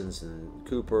Johnsons and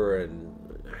Cooper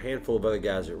and a handful of other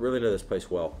guys that really know this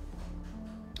place well.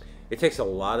 It takes a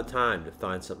lot of time to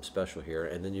find something special here,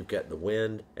 and then you've got the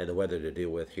wind and the weather to deal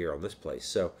with here on this place.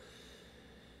 So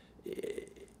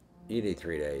you need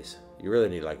 3 days. You really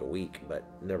need like a week, but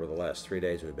nevertheless, 3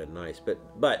 days would have been nice.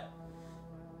 But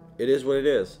it is what it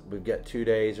is. We've got 2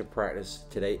 days of practice.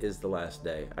 Today is the last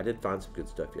day. I did find some good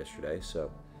stuff yesterday, so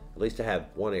at least I have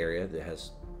one area that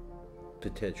has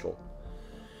potential.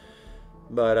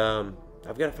 But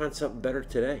I've got to find something better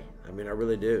today. I mean, I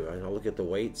really do. I look at the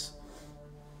weights.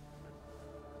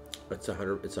 It's a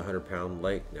 100-pound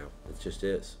lake now. It just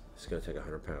is. It's going to take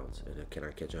 100 pounds. And can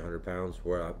I catch 100 pounds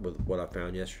with what I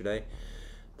found yesterday?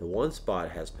 The one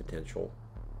spot has potential.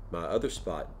 My other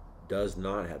spot does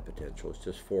not have potential. It's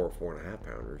just 4 or 4.5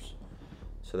 pounders.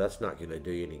 So that's not going to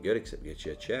do you any good except get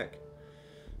you a check.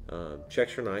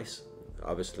 Checks are nice.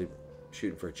 Obviously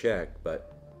shooting for a check,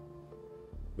 but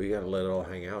we got to let it all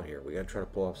hang out here. We got to try to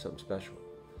pull off something special.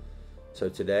 So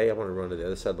today I want to run to the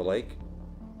other side of the lake,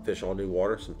 fish all new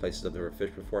water, some places I've never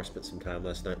fished before. I spent some time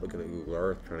last night looking at Google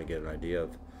Earth, trying to get an idea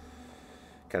of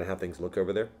kind of how things look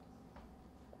over there.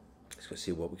 Let's go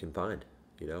see what we can find,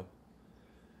 you know.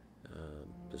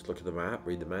 Just look at the map,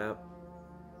 read the map,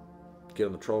 get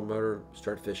on the trolling motor,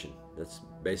 start fishing. That's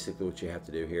basically what you have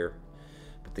to do here.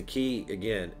 But the key,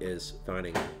 again, is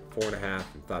finding 4.5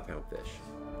 and 5 pound fish.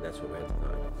 And that's what we have to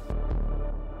find.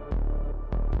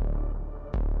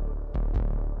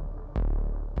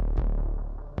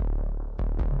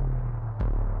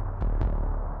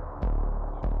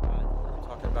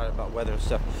 About weather and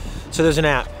stuff. So there's an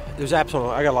app. There's apps on.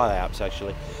 I got a lot of apps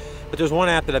actually, but there's one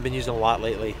app that I've been using a lot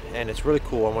lately, and it's really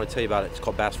cool. I want to tell you about it. It's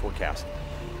called BassForecast.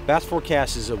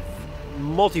 BassForecast is a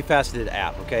multifaceted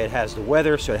app. Okay, it has the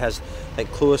weather, so it has like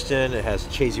Clewiston, it has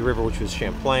the Chesty River, which was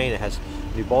Champlain, it has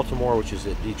New Baltimore, which is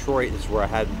at Detroit. This is where I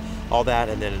had all that,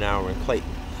 and then now we're in Clayton.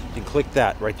 You can click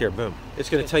that right there. Boom. It's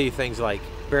going to tell you things like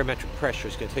barometric pressure.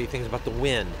 It's going to tell you things about the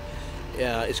wind.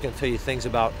 It's going to tell you things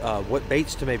about what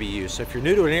baits to maybe use. So if you're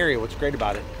new to an area, what's great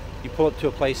about it, you pull up to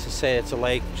a place to say it's a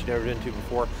lake that you've never been to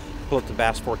before, pull up the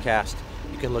BassForecast,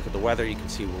 you can look at the weather, you can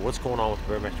see what's going on with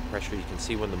the barometric pressure, you can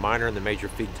see when the minor and the major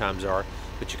feed times are,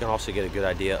 but you can also get a good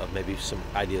idea of maybe some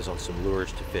ideas on some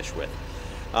lures to fish with.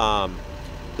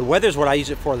 The weather is what I use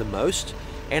it for the most,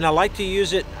 and I like to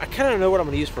use it, I kind of know what I'm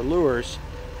going to use for lures.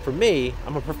 For me,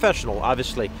 I'm a professional,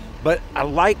 obviously, but I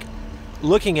like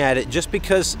looking at it just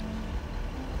because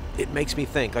it makes me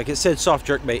think. Like it said soft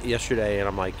jerkbait yesterday, and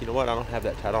I'm like, you know what, I don't have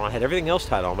that tied on. I had everything else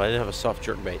tied on, but I didn't have a soft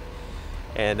jerkbait,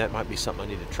 and that might be something I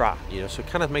need to try, you know. So it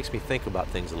kind of makes me think about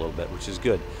things a little bit, which is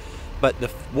good. But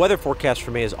the weather forecast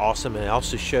for me is awesome, and it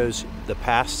also shows the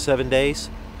past 7 days,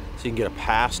 so you can get a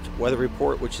past weather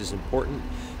report, which is important.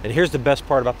 And here's the best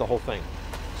part about the whole thing.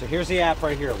 So here's the app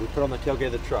right here we put on the tailgate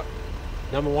of the truck.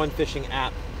 #1 fishing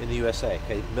app in the USA.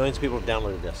 Okay, millions of people have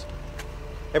downloaded this.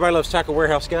 Everybody loves Tackle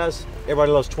Warehouse, guys.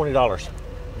 Everybody loves $20.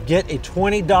 Get a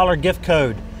 $20 gift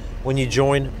code when you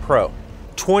join Pro.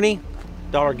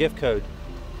 $20 gift code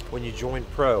when you join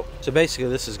Pro. So basically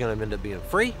this is going to end up being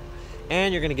free,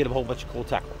 and you're going to get a whole bunch of cool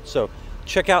tackle. So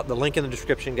check out the link in the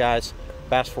description, guys.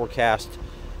 BassForecast.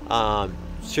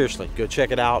 Seriously, go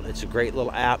check it out. It's a great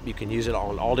little app. You can use it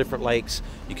on all different lakes.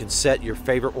 You can set your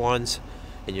favorite ones,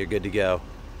 and you're good to go.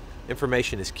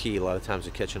 Information is key a lot of times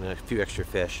to catching a few extra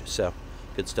fish. So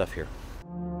good stuff here.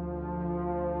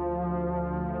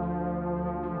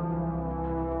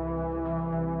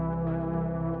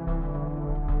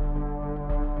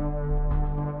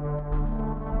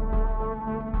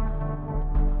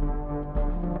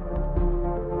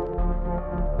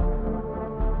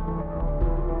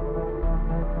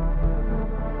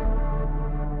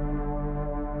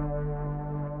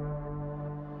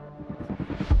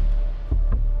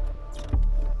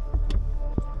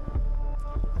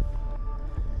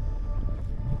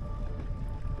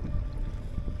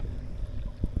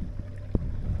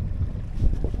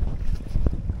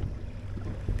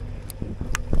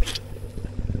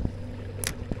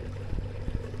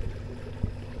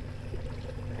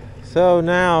 So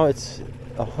now it's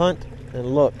a hunt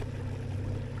and look.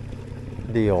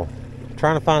 deal. I'm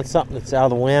trying to find something that's out of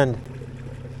the wind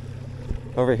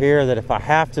over here, that if I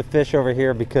have to fish over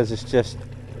here because it's just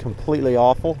completely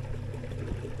awful,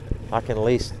 I can at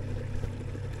least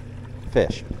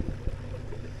fish.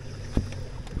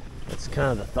 That's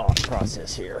kind of the thought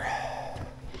process here.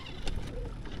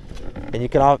 And you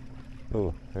can all,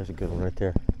 oh, there's a good one right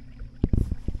there.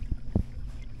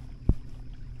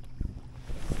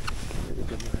 There's a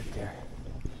good one right there.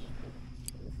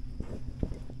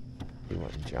 He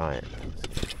wasn't giant.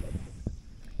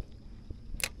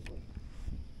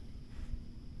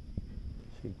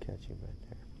 Should catch him right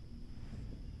there.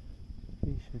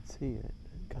 He should see it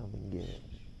and come and get it.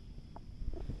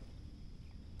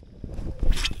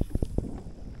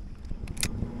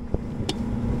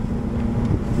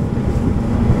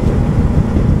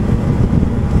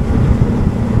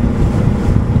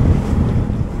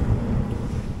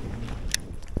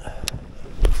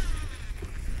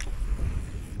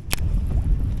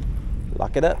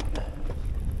 Lock it up.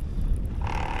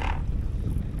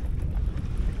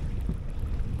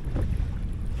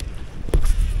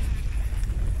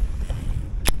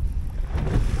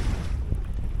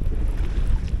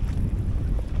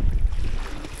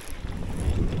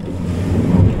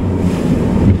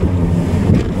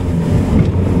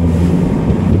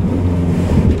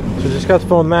 So just got the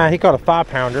phone with Matt. He caught a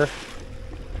 5-pounder.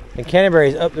 And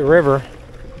Canterbury's up the river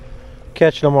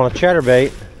catching them on a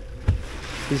chatterbait.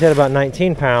 He's had about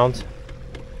 19 pounds,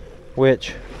 which,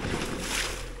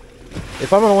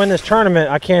 if I'm going to win this tournament,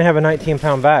 I can't have a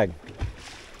 19-pound bag.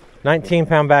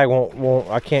 19-pound bag won't.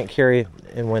 I can't carry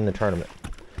and win the tournament.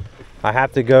 I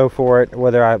have to go for it,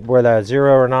 whether I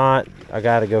zero or not. I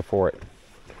got to go for it.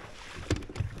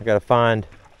 I got to find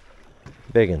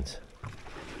big uns.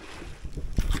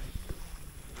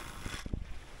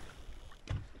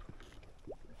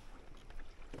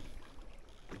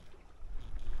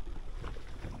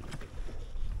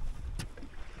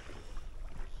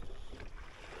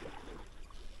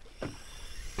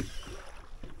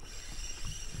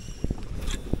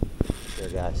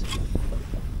 Guys,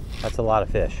 that's a lot of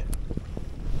fish.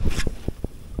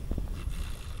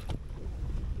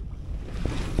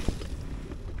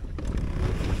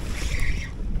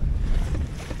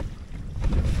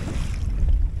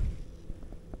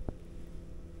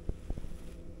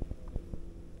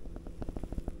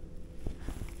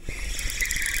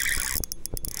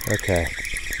 Okay,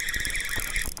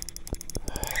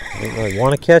 I didn't really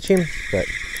want to catch him, but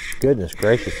goodness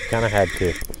gracious, kind of had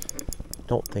to.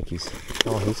 Don't think he's,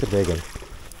 oh, he's a big one.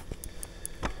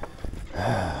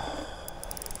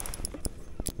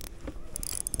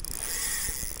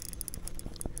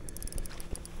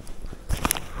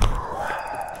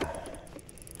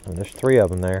 And there's 3 of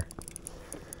them there.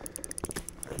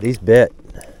 These bit.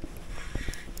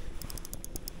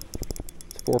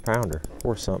 It's a 4-pounder,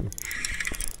 4 something.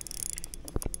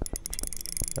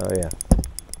 Oh yeah,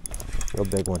 real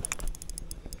big one.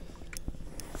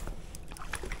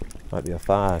 Might be a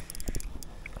 5.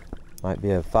 Might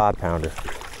be a 5-pounder.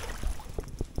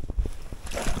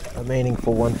 A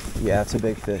meaningful one. Yeah, it's a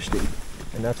big fish, dude.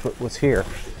 And that's what was here.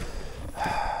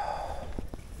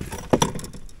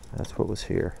 That's what was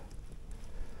here.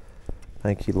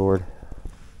 Thank you, Lord.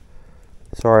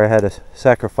 Sorry I had to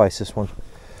sacrifice this one,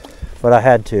 but I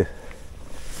had to.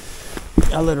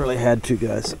 I literally had to,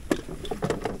 guys.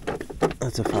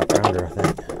 That's a 5-pounder, I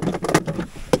think.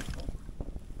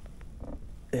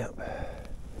 Yep.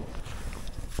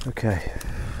 Okay.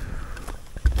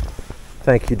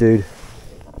 Thank you, dude.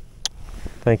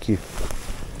 Thank you.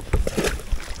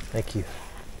 Thank you.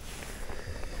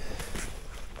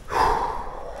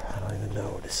 I don't even know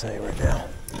what to say right now.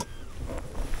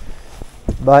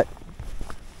 But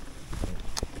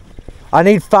I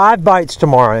need 5 bites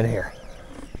tomorrow in here.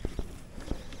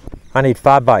 I need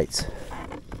 5 bites.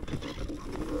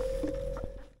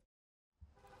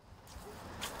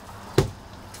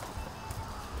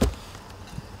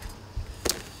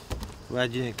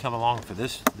 Glad you didn't come along for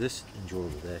this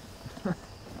enjoyable day.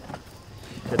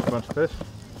 Catch a bunch of fish?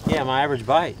 Yeah, my average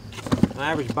bite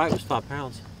was 5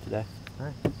 pounds today. All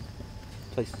right.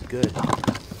 Place is good.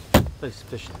 Place is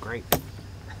fishing great.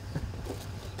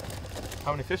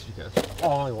 How many fish did you catch?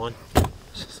 Oh, only one.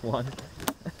 Just one.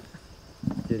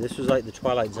 Dude, this was like the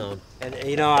twilight zone. And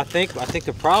you know, I think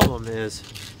the problem is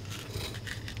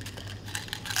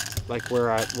like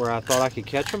where I thought I could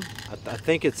catch them. I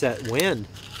think it's that wind.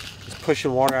 It's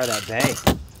pushing water out of that bay.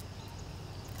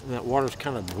 And that water's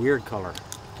kind of weird color.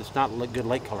 It's not good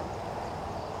lake color.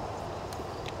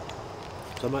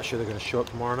 So I'm not sure they're going to show up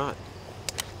tomorrow night.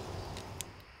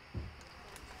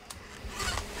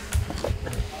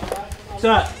 What's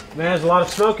up? Man, there's a lot of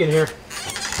smoke in here.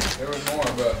 There was more,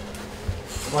 but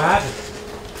What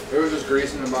happened? it was just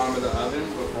grease in the bottom of the oven.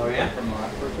 Oh, yeah? From the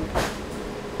last person.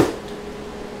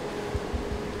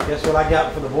 Guess what I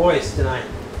got for the boys tonight?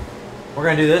 We're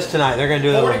gonna do this tonight. They're gonna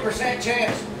do the 40%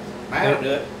 chance. I'll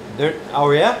do it.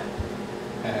 Oh yeah?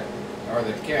 Or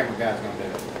the camera guy's gonna do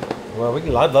it.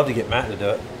 Well, I'd love to get Matt to do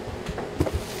it.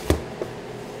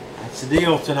 That's the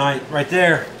deal tonight, right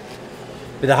there.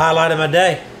 Be the highlight of my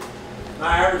day.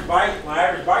 My average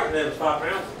bite today was 5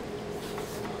 pounds.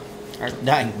 That's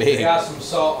dang They big. got some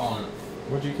salt on it.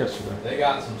 What'd you catch today? They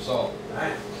got some salt.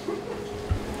 Dang.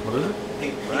 What is it?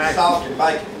 He's salted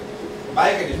bacon.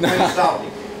 Bacon is pretty salty.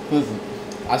 Listen,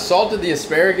 I salted the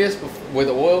asparagus with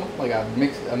oil. Like I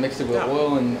mixed it with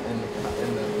oil and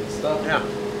the stuff. Yeah.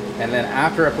 And then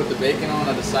after I put the bacon on,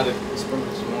 I decided to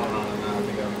sprinkle some more on it. And I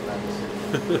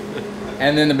think I'm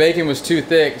And then the bacon was too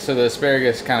thick, so the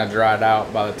asparagus kind of dried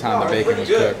out by the time the bacon was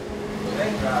cooked.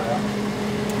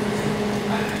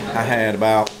 I had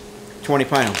about 20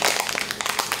 pounds.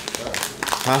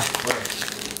 Huh?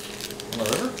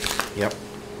 Yep.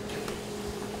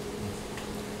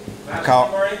 I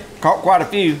caught quite a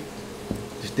few.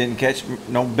 Just didn't catch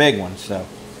no big ones, so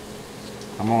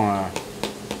I'm gonna.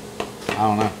 I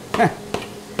don't know.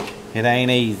 It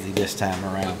ain't easy this time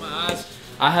around.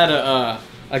 I had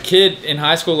a kid in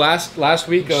high school last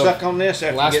week of Suck on this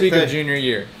after last you week get of through. junior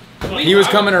year. He was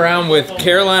coming around with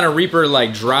Carolina Reaper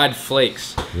like dried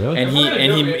flakes, Really? and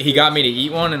he got me to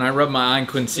eat one, and I rubbed my eye and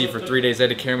couldn't see for 3 days. They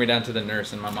had to carry me down to the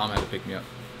nurse, and my mom had to pick me up.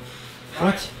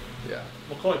 What? Yeah.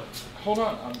 Hold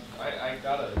on. I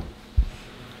gotta.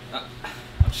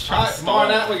 Tomorrow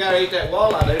night we gotta eat that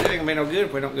walleye, dude. It ain't gonna be no good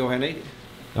if we don't go ahead and eat it.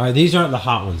 All right, these aren't the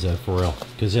hot ones though, for real,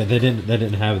 because they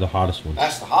didn't have the hottest ones.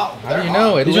 That's the hot one. How do you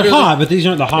know? It These are literally- hot, but these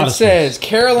aren't the It hottest says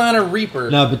Carolina Reaper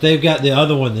ones. No, but they've got the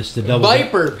other one that's the double.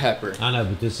 Viper pepper. I know,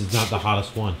 but this is not the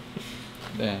hottest one.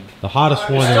 Dang. The hottest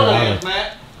one are other.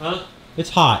 Matt.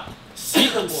 It's hot.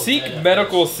 Seek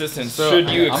medical assistance So, should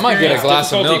you I might get a experience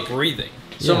glass of difficulty milk. breathing.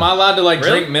 So Yeah. am I allowed to like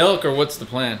Really? drink milk, or what's the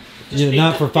plan?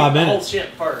 Not for 5 minutes.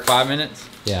 5 minutes?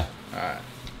 Yeah. Alright.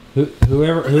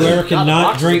 Whoever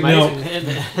cannot drink milk.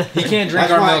 He can't drink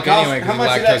That's our why it milk costs- anyway how because he's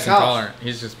much did that lactose cost? intolerant.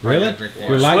 He's just probably Really? gonna drink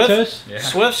You're water. lactose? Yeah.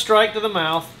 Swift strike to the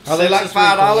mouth. Are they like Census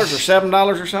 $5 or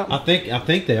 $7 or something? I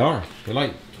think they are. They're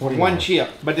like 20. One chip.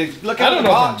 But they, look I at don't the know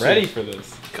if box. I'm ready for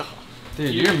this.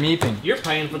 Dude, you're meeping. You're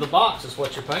paying for the box. Is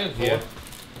what you're paying for. Yeah.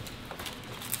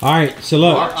 All right, so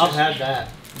look. I've had that.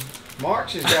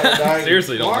 Mark's has got a dang.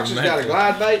 Seriously, don't Mark's has got a remember.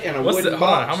 glide bait and a What's wooden the? Hold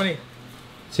on. box. How many?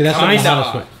 See, that's not the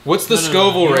hottest one. What's the No, no, no,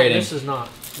 Scoville you don't- rating? This is not.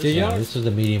 Yeah, this is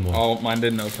the medium one. Oh, mine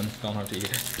didn't open. Don't have to eat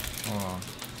it. Hold on.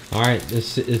 All right,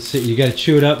 it's you got to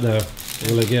chew it up though,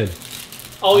 really good.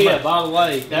 Oh yeah. By the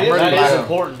way, that ready is to go.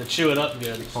 important to chew it up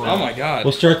good. Oh my god.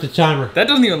 We'll start the timer. That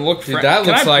doesn't even look. Dude, that Can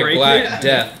looks I like break black it?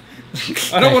 death.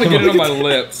 I don't want to Come get it on. on my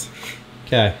lips.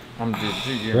 Okay,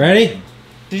 Dude, you're ready? meeping.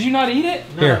 Did you not eat it?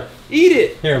 Here, Eat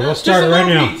it. here. We'll start it right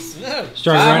now.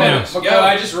 Start it right now. Go,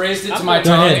 I just raised it to my Go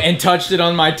tongue ahead. and touched it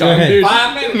on my Go tongue, ahead. dude.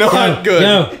 5 minutes. Not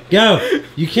good. Go.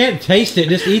 You can't taste it.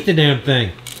 Just eat the damn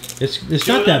thing. It's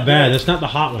not that bad. It's not the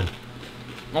hot one.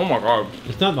 Oh my god.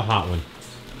 It's not the hot one.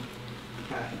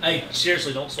 Hey,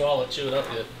 seriously, don't swallow it. Chew it up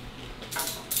good.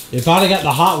 If I'd have got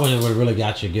the hot one, it would have really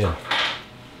got you good.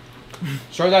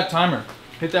 Start that timer.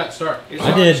 Hit that start. It's I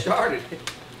already did. started.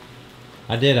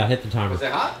 I did. I hit the timer. Was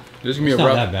it hot? This is gonna be It's a not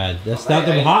rough. that bad. That's not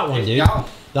the hot one, It's dude. gone.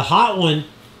 The hot one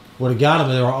would have got them,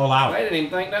 and they were all out. They didn't even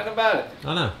think nothing about it.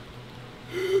 I know.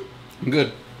 I'm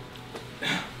good.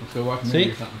 Let's go watch a See?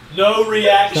 movie or something. No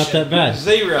reaction. It's not that bad.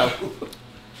 0.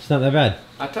 It's not that bad.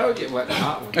 I told you it wasn't a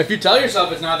hot one. If you tell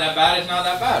yourself it's not that bad, it's not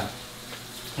that bad.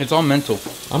 It's all mental.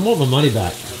 I want my money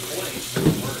back.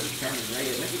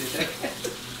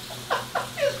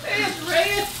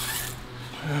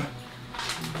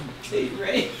 He's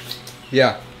red.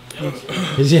 Yeah.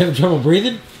 Is he having trouble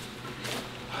breathing?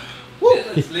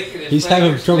 He's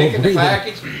having trouble licking the breathing.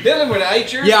 package. Dylan would have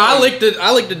ate yours. Yeah, I licked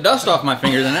the dust off my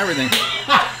fingers and everything.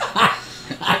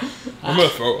 I'm gonna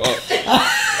throw up.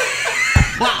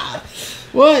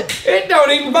 What? It don't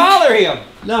even bother him.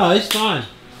 No, it's fine.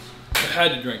 I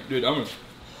had to drink, dude. I'm gonna.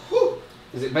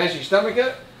 Does it mess your stomach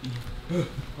up?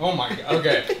 Oh my god.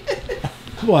 Okay.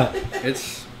 What?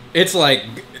 It's like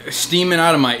steaming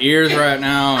out of my ears right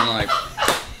now, and like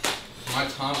my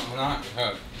tongue. Not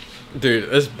good. Dude,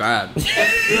 it's bad. He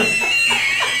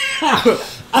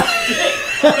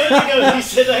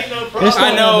said ain't no problem. It's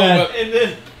not I know, that bad. but And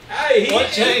then Hey, What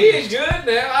he's changed? good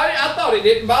now. I thought it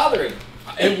didn't bother him.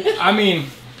 I mean,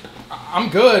 I'm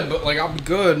good, but like I'll be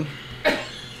good.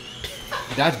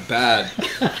 That's bad.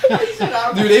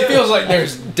 Dude, it feels like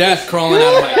there's death crawling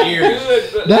out of my ears.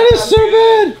 That is so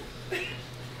bad.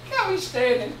 I'm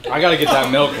standing. I gotta get that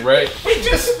milk right. He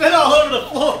just spit all over the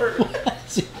floor.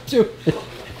 What's he doing?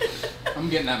 I'm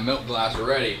getting that milk glass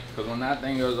ready because when that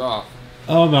thing goes off.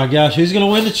 Oh my gosh, who's gonna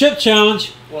win the chip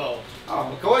challenge? Whoa.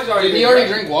 Oh, McCoy's already. Did he already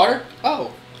drink water?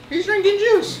 Oh, he's drinking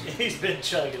juice. He's been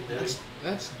chugging this.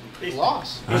 That's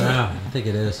loss. I know, I think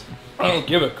it is. I don't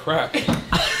give a crap. It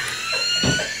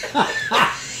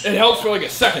helps for like a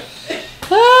second.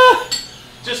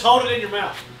 Just hold it in your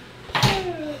mouth.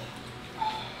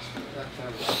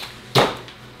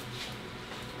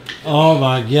 Oh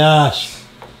my gosh.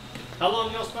 How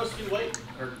long y'all supposed to be waiting?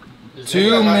 Or is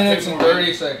 2 minutes and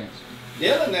 30 seconds.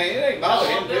 Dylan, it ain't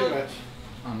bothering him too much.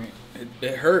 I mean,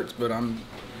 it hurts, but what am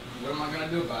I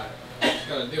gonna do about it? I just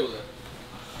gotta deal with it.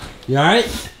 You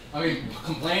alright? I mean,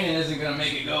 complaining isn't gonna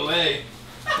make it go away.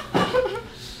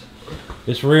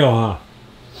 It's real, huh?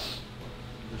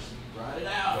 Ride it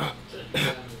out.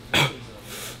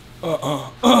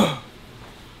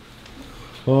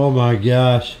 Oh my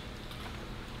gosh.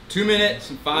 2 minutes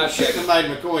and 5 Should seconds. have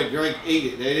made McCoy drink,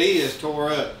 eat it. That he is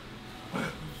tore up.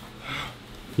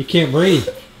 He can't breathe.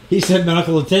 He said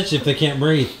medical attention if they can't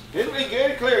breathe. It'll be good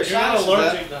to clear his You're not sinuses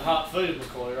allergic up. to hot food,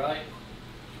 McCoy, right?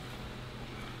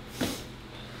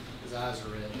 His eyes are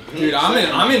red. Dude,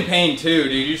 I'm in pain too,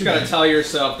 dude. You just gotta tell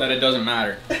yourself that it doesn't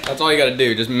matter. That's all you gotta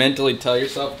do. Just mentally tell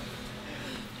yourself.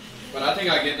 But I think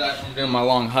I get that from doing my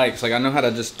long hikes. Like I know how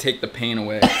to just take the pain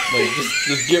away. Like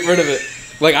just get rid of it.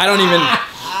 Like I don't even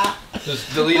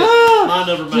just delete it. Mine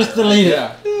never matter. Just delete it.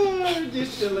 Yeah.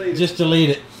 Just delete it. Just delete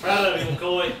it. Proud of you,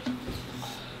 McCoy.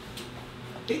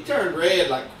 He turned red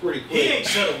like pretty He quick. ain't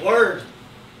said a word.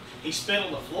 He spit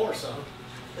on the floor, son.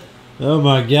 Oh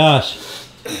my gosh.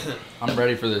 I'm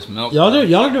ready for this milk. Y'all are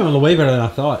doing way better than I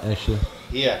thought, actually.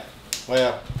 Yeah.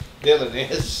 Well, Dylan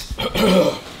is.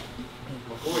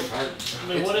 McCoy's hurt. I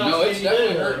mean, what No, else it's can you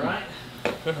definitely do, hurting. right?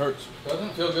 It hurts.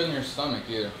 Doesn't feel good in your stomach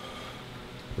either.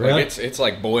 Really? Like it's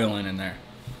like boiling in there.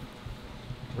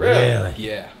 Really?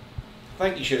 Yeah. I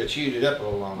think you should have chewed it up a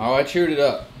little longer. Oh, I chewed it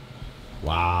up.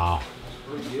 Wow.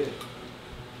 Pretty good.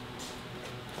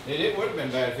 It would have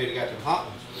been bad if he'd have got them hot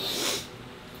ones.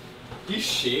 You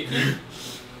shaking?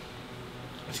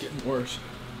 It's getting worse.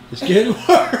 It's getting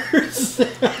worse.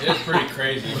 It's pretty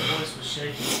crazy. His voice was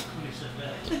shaking when he said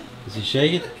that. Is he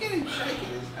shaking? Look at him shaking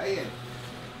his head.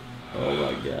 Oh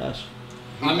my gosh.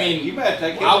 I mean, you better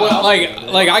take it. I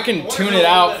would like I can tune it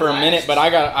out for a minute, but I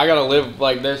gotta live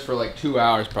like this for like 2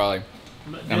 hours probably.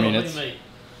 I mean, Look it's- at me.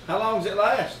 How long does it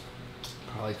last?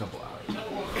 Probably a couple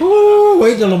hours. Woo,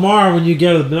 wait till tomorrow when you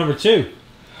go to the number 2.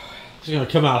 It's gonna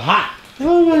come out hot.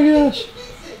 Oh my gosh.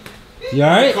 You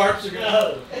alright? Carps are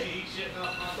gonna. He shitting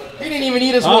off my butt. He didn't even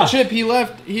eat his Ah. whole chip. He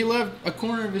left a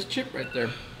corner of his chip right there.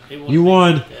 He wanted You me to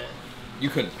won. eat that. You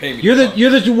couldn't pay me. You're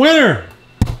the winner.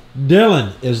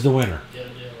 Dylan is the winner. Yeah, yeah.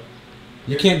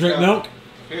 You can't drink milk?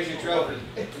 Here's your trophy.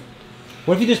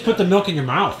 What if you just put the milk in your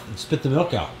mouth and spit the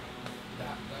milk out?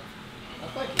 I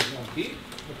think he's gonna keep.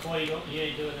 McCoy, you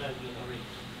ain't doing that again.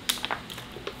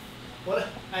 What?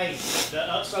 Hey, so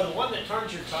the one that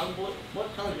turns your tongue blue.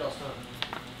 What color y'all's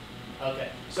tongue? Okay,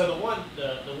 so the one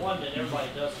that everybody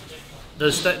does on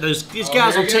TikTok. These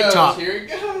guys on TikTok. Here it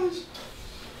goes.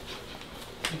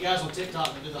 The guys on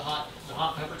TikTok that do the hot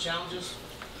pepper challenges.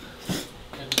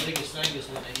 And the biggest thing is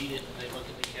when they eat it and they look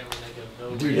at the camera and they go,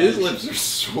 no. Dude, his lips are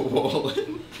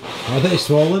swollen. Are they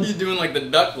swollen? He's doing like the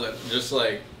duck lip, just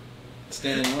like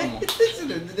standing normal. This is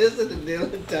the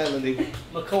Dylan telling him.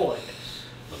 McCoy.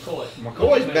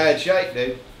 McCoy's in bad shape,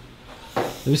 dude.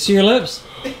 Let me see your lips.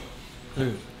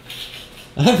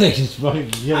 I think it's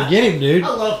fucking gonna get him, dude. I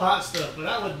love hot stuff, but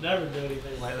I would never do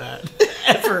anything like that.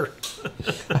 Ever.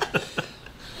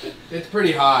 It's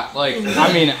pretty hot. Like,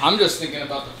 I mean, I'm just thinking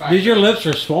about the fact. Dude, your lips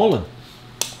are swollen.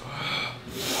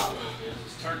 It's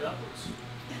turned upwards.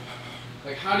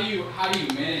 Like, how do you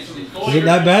manage to? Is it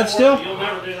that bad still? You'll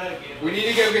never do that again. We need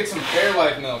to go get some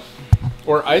Fairlife milk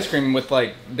or ice cream with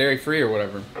like dairy free or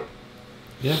whatever.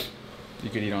 Yeah. You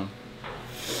could eat on.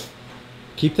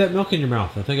 Keep that milk in your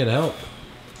mouth. I think it'd help.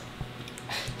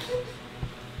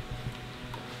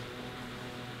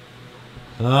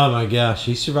 Oh my gosh,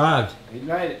 he survived. He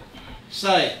made it.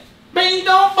 Say it. Beans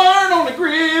don't burn on the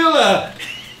grill.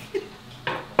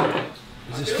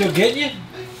 Is it still getting you?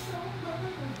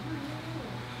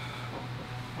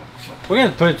 We're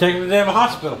gonna take him to the damn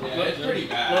hospital. Yeah, it's pretty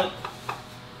bad.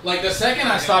 Like the second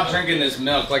I stop drinking this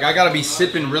milk, like I gotta be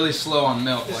sipping really slow on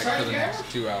milk like for the next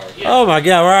 2 hours. Oh my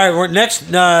god! All right, we're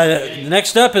next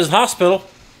up is hospital.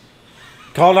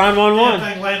 Call 911.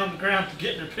 Thing laying on the ground to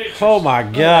get in their pictures. Oh my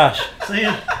gosh! See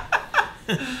him?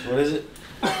 What is it?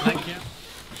 Thank you.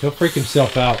 He'll freak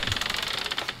himself out.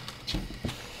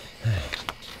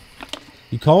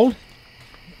 You cold?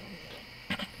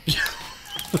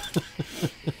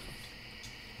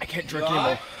 I can't drink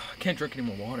anymore. I can't drink any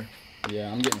more water.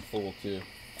 Yeah, I'm getting full too.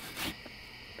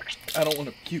 I don't want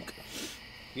to puke,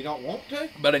 You don't want to?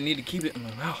 but I need to keep it in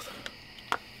my mouth.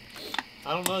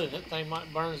 I don't know. That thing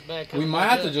might burn us back. We might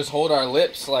have to just hold our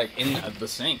lips like in the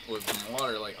sink with some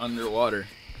water, like underwater,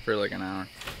 for like an hour.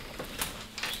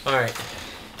 All right.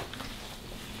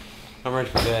 I'm ready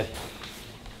for bed.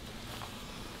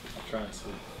 Trying to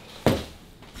sleep.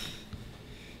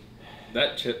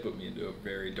 That chip put me into a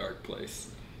very dark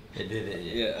place. It did it.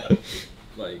 Yeah.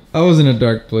 Like, I was in a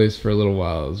dark place for a little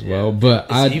while as well, but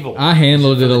It's evil. I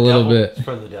handled It's it from a the little devil. bit. It's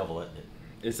from the devil, isn't it?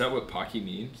 is that what Pocky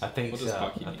means? I think What so. does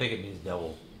Pocky I mean? think it means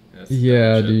devil. That's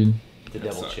Yeah, chip. dude. The That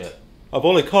devil sucks. chip. I've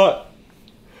only caught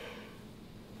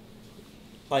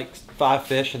like 5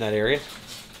 fish in that area.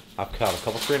 I've caught a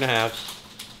couple 3.5s,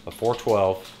 a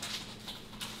 412,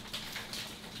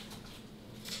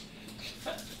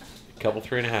 a couple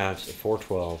 3.5s, a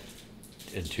 412,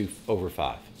 and 2 over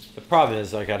 5. The problem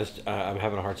is, like, I'm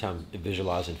having a hard time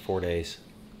visualizing 4 days.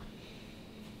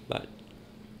 But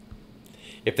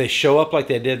if they show up like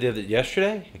they did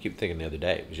yesterday, I keep thinking the other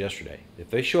day, it was yesterday. If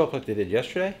they show up like they did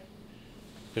yesterday,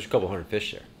 there's a couple 100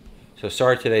 fish there. So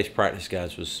sorry today's practice,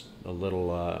 guys, was a little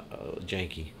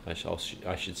janky, I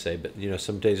should say. But, you know,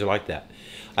 some days are like that.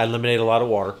 I eliminated a lot of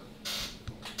water,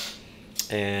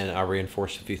 and I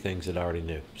reinforced a few things that I already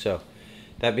knew. So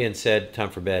that being said, time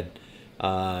for bed.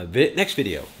 Next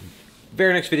video,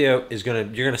 very next video is you're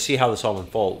gonna see how this all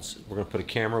unfolds. We're gonna put a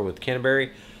camera with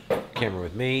Canterbury, a camera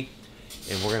with me,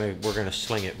 and we're gonna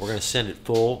sling it. We're gonna send it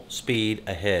full speed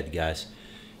ahead, guys.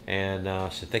 And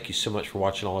so thank you so much for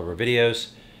watching all of our videos.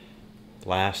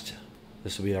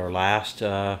 This will be our last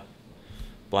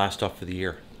blast off for the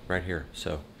year right here.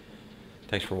 So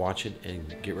thanks for watching,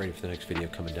 and get ready for the next video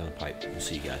coming down the pipe. We'll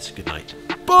see you guys. Good night.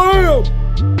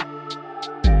 Boom!